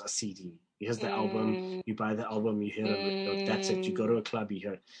day, it was a CD. Here's the album. You buy the album, you hear it on radio. That's it. You go to a club, you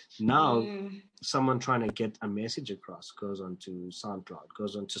hear it. Now, someone trying to get a message across goes onto SoundCloud,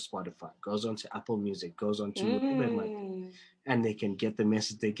 goes onto Spotify, goes onto Apple Music, goes onto whatever it might be, and they can get the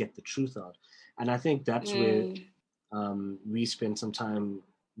message. They get the truth out. And I think that's where we spent some time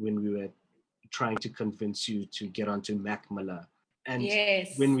when we were trying to convince you to get onto Mac Miller. And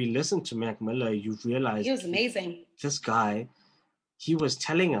when we listened to Mac Miller, you realize he was amazing. This guy, he was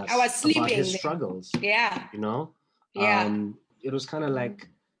telling us about his struggles. Yeah. You know? Yeah. It was kind of like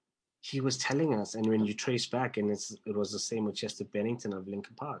he was telling us, and when you trace back, and it was the same with Chester Bennington of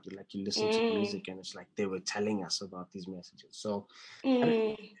Linkin Park. Like you listen to the music, and it's like they were telling us about these messages. So,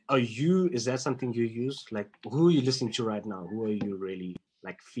 is that something you use? Like, who are you listening to right now? Who are you really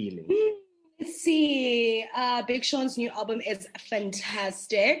like feeling? Let's see. Big Sean's new album is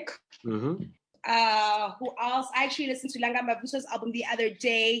fantastic. Who else? I actually listened to Langa Mavuso's album the other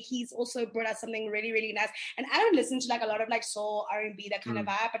day. He's also brought us something really, really nice. And I don't listen to like a lot of like soul, R&B, that kind of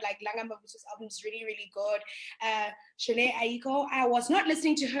vibe, but like Langa Mavuso's album is really, really good. Shanae Aiko, I was not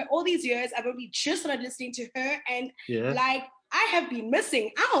listening to her all these years. I've only just started listening to her, and like I have been missing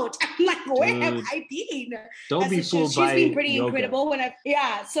out. I'm like, where have I been? Don't be fooled by she's been pretty yoga. Incredible when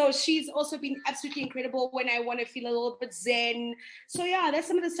so she's also been absolutely incredible when I want to feel a little bit zen. So yeah, that's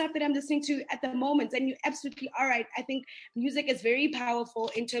some of the stuff that I'm listening to at the moment. And you absolutely are right. I think music is very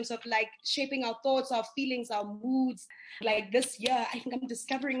powerful in terms of like shaping our thoughts, our feelings, our moods. Like this year, I think I'm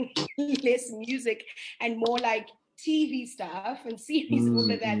discovering less music and more like TV stuff and series and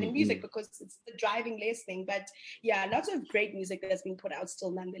all of that and music because it's the driving less thing. But yeah, lots of great music that's been put out still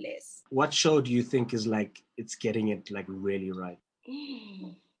nonetheless. What show do you think is like it's getting it like really right?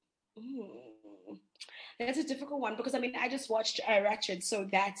 That's a difficult one because I mean I just watched Ratched, so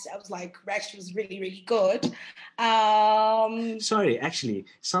I was like Ratched was really, really good. Sorry, actually,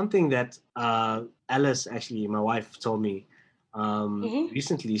 something that Alice, actually my wife, told me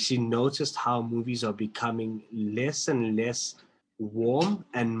recently. She noticed how movies are becoming less and less warm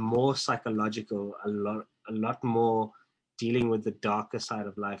and more psychological, a lot more dealing with the darker side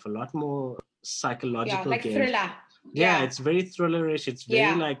of life, a lot more psychological like games. thriller. Yeah, it's very thrillerish. It's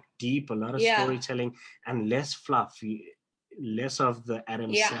very like deep, a lot of storytelling and less fluff, less of the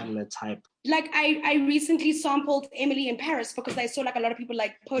Adam Sandler type. Like I recently sampled Emily in Paris because I saw like a lot of people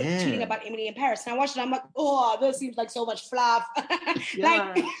like tweeting about Emily in Paris, and I watched it. I'm like, oh, this seems like so much fluff.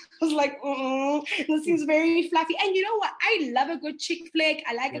 Like I was like, this seems very fluffy. And you know what? I love a good chick flick.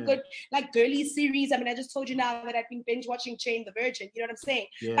 I like a good like girly series. I mean, I just told you now that I've been binge watching Jane the Virgin. You know what I'm saying?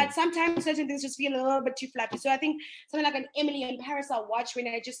 But sometimes certain things just feel a little bit too fluffy. So I think something like an Emily in Paris I'll watch when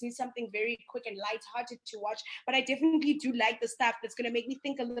I just need something very quick and lighthearted to watch. But I definitely do like the stuff that's going to make me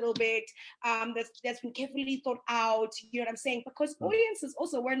think a little bit. That's been carefully thought out, you know what I'm saying? Because audiences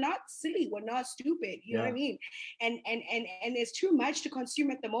also, we're not silly, we're not stupid, you know what I mean? And there's too much to consume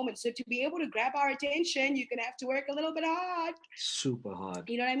at the moment. So to be able to grab our attention, you're gonna have to work a little bit hard. Super hard.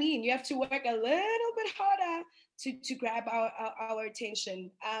 You know what I mean? You have to work a little bit harder to grab our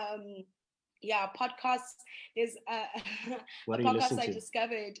attention. Podcasts. There's what a podcast I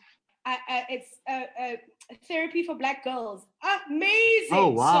discovered. It's Therapy for Black Girls. Amazing. Oh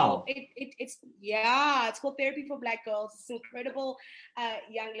wow. So it's called Therapy for Black Girls. It's an incredible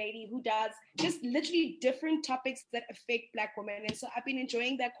young lady who does just literally different topics that affect Black women, and so I've been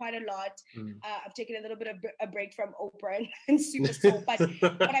enjoying that quite a lot. I've taken a little bit of a break from Oprah and Super Soul, but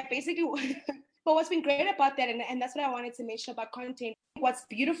what I basically but what's been great about that, and that's what I wanted to mention about content, what's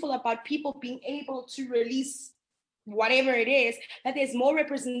beautiful about people being able to release whatever it is, that there's more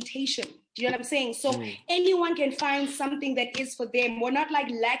representation. Do you know what I'm saying? So anyone can find something that is for them. We're not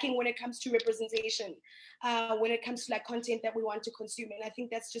like lacking when it comes to representation, when it comes to like content that we want to consume. And I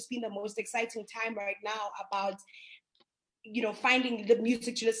think that's just been the most exciting time right now about, you know, finding the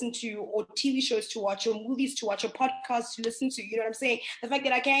music to listen to, or TV shows to watch, or movies to watch, or podcasts to listen to. You know what I'm saying? The fact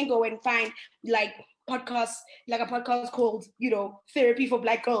that I can go and find like podcasts, like a podcast called, you know, Therapy for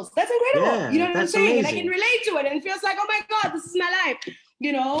Black Girls. That's incredible. Yeah, you know what I'm saying? amazing. And I can relate to it, and it feels like, oh my God, this is my life.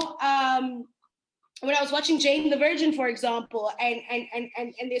 You know, when I was watching Jane the Virgin, for example, and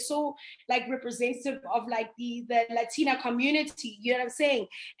they're so like representative of like the Latina community, you know what I'm saying?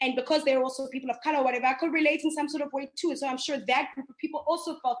 And because they're also people of color, whatever, I could relate in some sort of way too. So I'm sure that group of people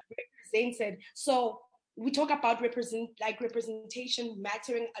also felt represented. So we talk about representation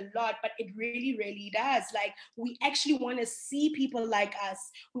mattering a lot, but it really, really does. Like, we actually want to see people like us.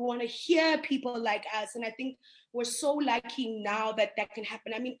 We want to hear people like us. And I think we're so lucky now that that can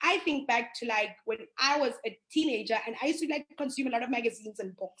happen. I mean, I think back to like when I was a teenager, and I used to like consume a lot of magazines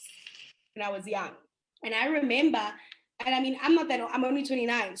and books when I was young. And I remember, and I mean, I'm only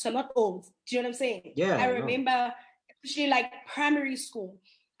 29, so I'm not old. Do you know what I'm saying? Yeah. I remember, especially like primary school,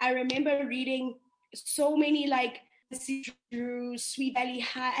 I remember reading so many like through Sweet Valley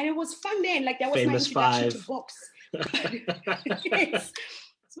High, and it was fun then. Like, that was Famous my introduction Five. to books. Yes.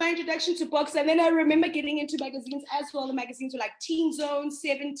 It's my introduction to books. And then I remember getting into magazines as well. The magazines were like Teen Zone,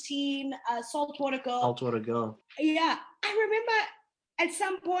 17, Saltwater Girl. Saltwater Girl. Yeah. I remember at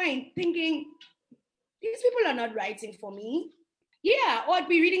some point thinking, these people are not writing for me. Yeah, or I'd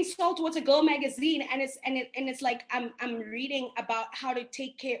be reading Saltwater Girl magazine, and it's like I'm reading about how to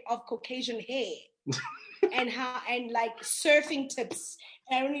take care of Caucasian hair. and like surfing tips.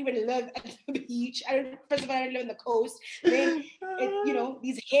 And I don't even live at the beach. First of all, I don't live on the coast. Then, you know,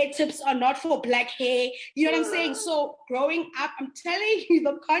 these hair tips are not for black hair. You know what I'm saying? So growing up, I'm telling you,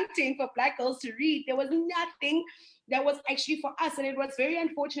 the content for Black girls to read, there was nothing that was actually for us. And it was very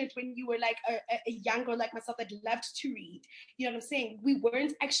unfortunate when you were like a young girl like myself that loved to read. You know what I'm saying? We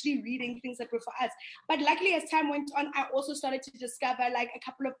weren't actually reading things that were for us. But luckily, as time went on, I also started to discover like a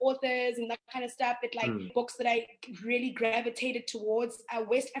couple of authors and that kind of stuff, that like books that I really gravitated towards.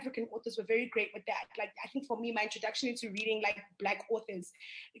 West African authors were very great with that. Like, I think for me, my introduction into reading like Black authors,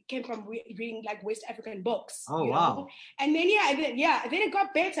 it came from reading like West African books. Oh, you wow. know? And then then it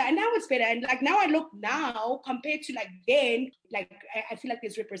got better, and now it's better. And like now I look now compared to like then, like I feel like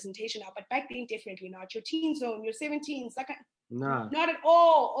there's representation now, but back then definitely not. Your teen zone, your 17s, like not at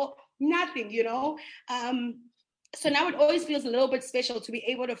all, or nothing, you know. So now it always feels a little bit special to be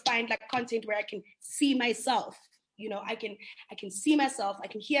able to find like content where I can see myself. You know, I can see myself, I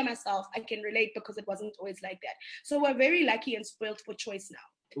can hear myself, I can relate, because it wasn't always like that. So we're very lucky and spoiled for choice now.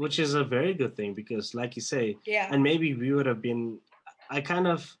 Which is a very good thing, because like you say, yeah. And maybe we would have been,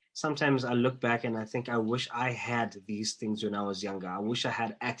 sometimes I look back and I think I wish I had these things when I was younger. I wish I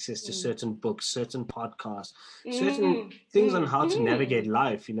had access to certain books, certain podcasts, certain things on how to navigate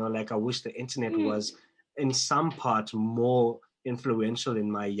life. You know, like I wish the internet was in some part more influential in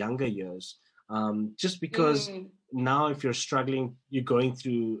my younger years. Just because now if you're struggling, you're going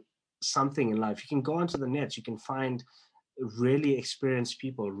through something in life, you can go onto the net, you can find really experienced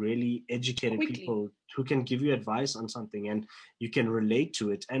people, really educated people who can give you advice on something, and you can relate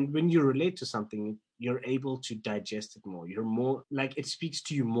to it. And when you relate to something, you're able to digest it more. You're more like, it speaks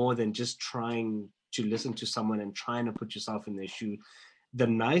to you more than just trying to listen to someone and trying to put yourself in their shoe. The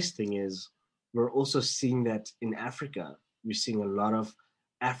nice thing is, we're also seeing that in Africa. We're seeing a lot of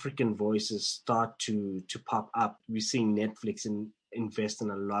African voices start to pop up. We're seeing Netflix invest in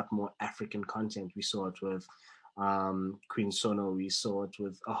a lot more African content. We saw it with Queen Sono. We saw it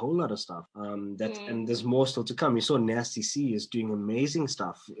with a whole lot of stuff. And there's more still to come. We saw Nasty C is doing amazing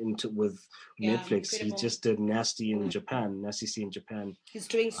stuff with Netflix. Incredible. He just did Nasty in Japan, Nasty C in Japan. He's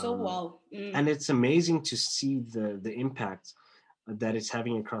doing so well. And it's amazing to see the impact that it's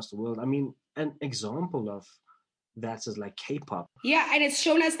having across the world. I mean, an example of that is like K-pop. Yeah, and it's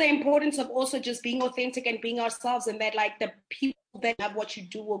shown us the importance of also just being authentic and being ourselves, and that like the people that love what you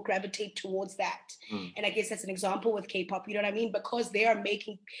do will gravitate towards that. And I guess that's an example with K-pop, you know what I mean? Because they are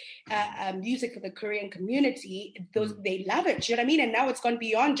making music for the Korean community, they love it, you know what I mean? And now it's gone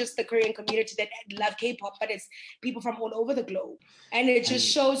beyond just the Korean community that love K-pop, but it's people from all over the globe. And it just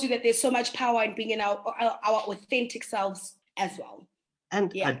shows you that there's so much power in being in our authentic selves as well. And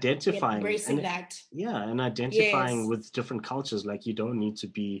identifying, embracing that. Yeah, and identifying with different cultures. Like, you don't need to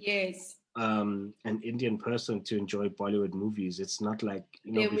be an Indian person to enjoy Bollywood movies. It's not like,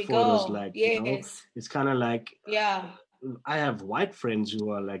 before it was like, it's kind of like, I have white friends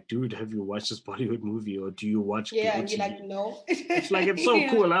who are like, dude, have you watched this Bollywood movie, or do you watch Yeah, Glow and you're TV? like, no. It's like, it's so Yeah.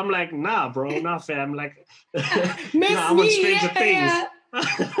 cool. I'm like, nah, bro, nah, fam. Like, Miss I'm on me, Stranger Things. yeah.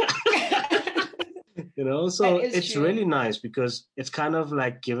 That So is it's true. really nice because it's kind of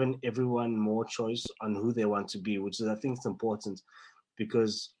like given everyone more choice on who they want to be, which is, I think, it's important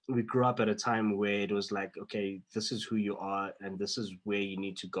because we grew up at a time where it was like, okay, this is who you are, and this is where you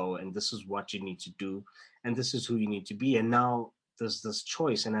need to go, and this is what you need to do, and this is who you need to be. And now there's this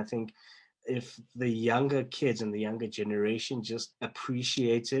choice. And I think if the younger kids and the younger generation just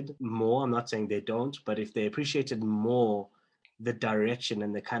appreciated more, I'm not saying they don't, but if they appreciated more the direction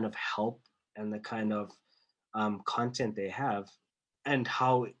and the kind of help and the kind of content they have and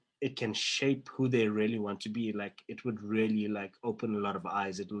how it can shape who they really want to be, like it would really like open a lot of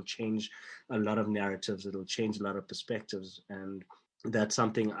eyes. It will change a lot of narratives. It'll change a lot of perspectives. And that's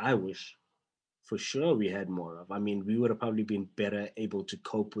something I wish for sure we had more of. I mean, we would have probably been better able to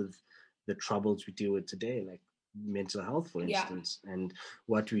cope with the troubles we deal with today, like mental health, for Yeah, instance, and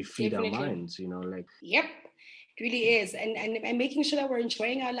what we feed our definitely. minds, like. Yep. It really is. And making sure that we're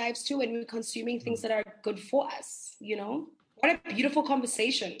enjoying our lives too and we're consuming things that are good for us. What a beautiful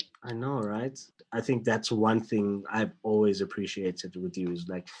conversation. I know, right? I think that's one thing I've always appreciated with you is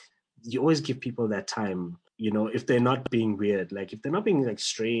like you always give people that time, if they're not being weird, like if they're not being like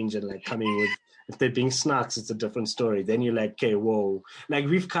strange and like coming with, if they're being snarks, it's a different story. Then you're like, okay, whoa. Like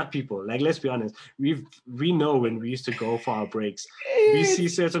we've cut people. Like, let's be honest. We know when we used to go for our breaks, we see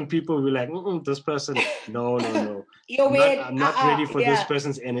certain people, we're like, this person, no. You're weird. I'm not ready for this Yeah.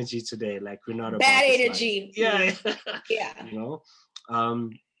 person's energy today. Like we're not Bad about this life. energy. Yeah. Yeah.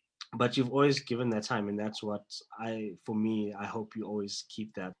 Um, but you've always given that time, and that's what for me, I hope you always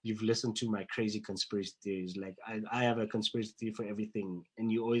keep that. You've listened to my crazy conspiracy theories. Like I have a conspiracy theory for everything,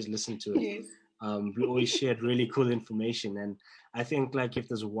 and you always listen to it. Yes. We always shared really cool information, and I think like if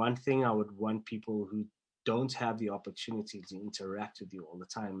there's one thing I would want people who don't have the opportunity to interact with you all the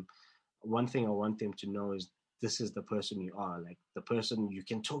time, one thing I want them to know is this is the person you are, like the person you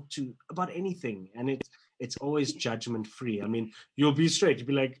can talk to about anything, and it's always judgment free. I mean, you'll be straight, you'll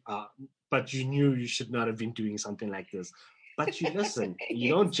be like, but you knew you should not have been doing something like this, but you listen, you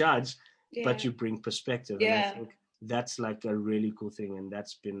Yes. don't judge, but Yeah. you bring perspective, and I Yeah. think that's like a really cool thing, and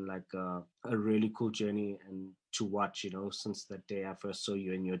that's been like a really cool journey and to watch, since that day I first saw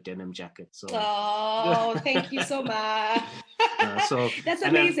you in your denim jacket. So Oh, thank you so much. so That's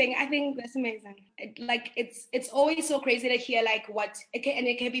and then amazing. I think that's amazing. It's always so crazy to hear like and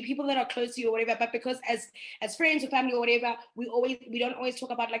it can be people that are close to you or whatever. But because as friends or family or whatever, we don't always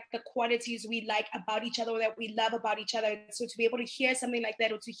talk about like the qualities we like about each other or that we love about each other. So to be able to hear something like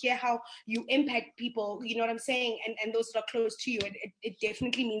that or to hear how you impact people, you know what I'm saying, and those that are close to you, it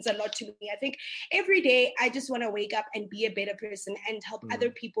definitely means a lot to me. I think every day I just want to wake up and be a better person and help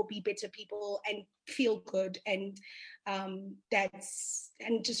other people be better people and feel good and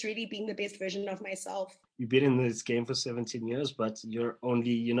just really being the best version of myself. you've been in this game for 17 years, but you're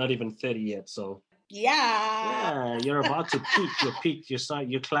not even 30 yet. So Yeah. yeah, you're about to peak.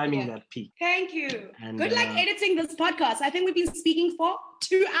 You're climbing Yeah. that peak. Thank you. And Good luck editing this podcast. I think we've been speaking for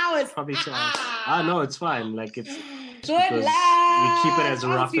 2 hours. Probably 2 hours. No, it's fine. Like it's Good because we keep it luck. as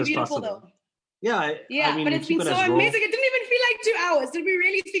Oh, rough it's been as beautiful possible. though. Yeah, Yeah, mean, but we it's keep been it so as raw. amazing. It didn't even feel like 2 hours. Did we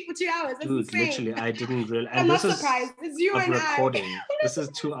really speak for 2 hours? That's Dude, insane. literally, I didn't really. And I'm this not is surprised. It's you of and recording. I. This is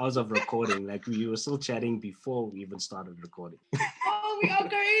 2 hours of recording. Like we were still chatting before we even started recording. Oh, we are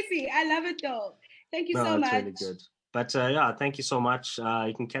crazy. I love it though. Thank you so No, it's much. really good. But yeah, thank you so much.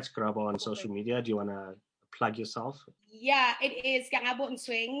 You can catch Karabo on social media. Do you want to plug yourself? Yeah, it is Karabo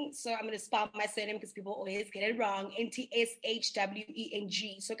Ntshweng. So I'm going to spell my surname because people always get it wrong.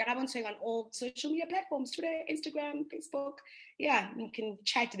 Ntshweng. So Karabo Ntshweng on all social media platforms: Twitter, Instagram, Facebook. Yeah, you can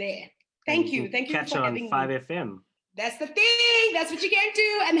chat there. Thank you. Thank you catch for on having 5FM. That's the thing. That's what you can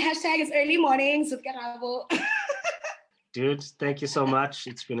do. And the hashtag is early mornings with Karabo. Dude, thank you so much.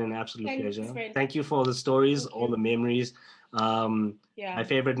 It's been an absolute pleasure. Friend. Thank you for all the stories, all the memories. My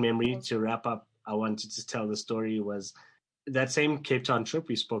favorite memory to wrap up, I wanted to tell the story was that same Cape Town trip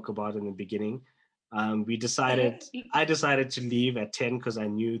we spoke about in the beginning. I decided to leave at 10 because I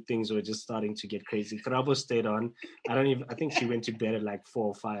knew things were just starting to get crazy. Karabo stayed on. I think she went to bed at like 4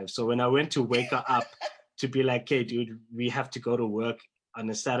 or 5. So when I went to wake her up to be like, hey, dude, we have to go to work on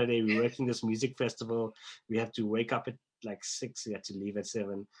a Saturday. We're working this music festival. We have to wake up at like 6. We had to leave at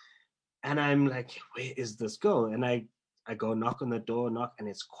 7. And I'm like, where is this girl? And I go knock on the door, and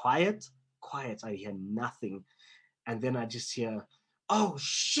it's quiet. I hear nothing. And then I just hear, oh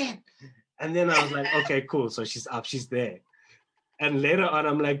shit. And then I was like, okay, cool. So she's up, she's there. And later on,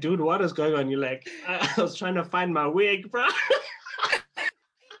 I'm like, dude, what is going on? You're like, I was trying to find my wig, bro.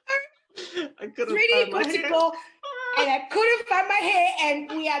 I couldn't Ready find my good to hair. go, and I couldn't find my hair,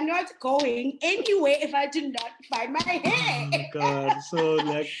 and we are not going anywhere if I do not find my hair. Oh, God. So,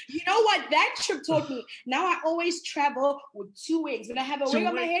 like, You know what that trip taught me? Now I always travel with 2 wigs. When I have a wig 2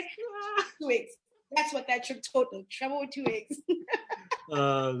 on my weeks. head, 2 wigs. That's what that trip taught me. Travel with 2 wigs.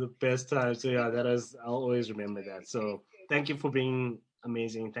 The best time. So, yeah, I'll always remember that. So, thank you for being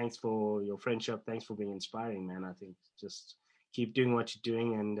amazing. Thanks for your friendship. Thanks for being inspiring, man. I think just keep doing what you're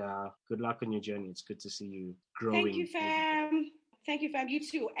doing, and good luck on your journey. It's good to see you Thank growing you, every day. fam. Thank you, fam. You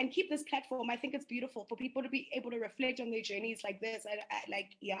too. And keep this platform. I think it's beautiful for people to be able to reflect on their journeys like this.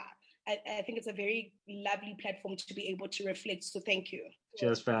 I think it's a very lovely platform to be able to reflect. So thank you.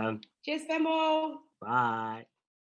 Cheers, fam. Cheers, famo. Bye.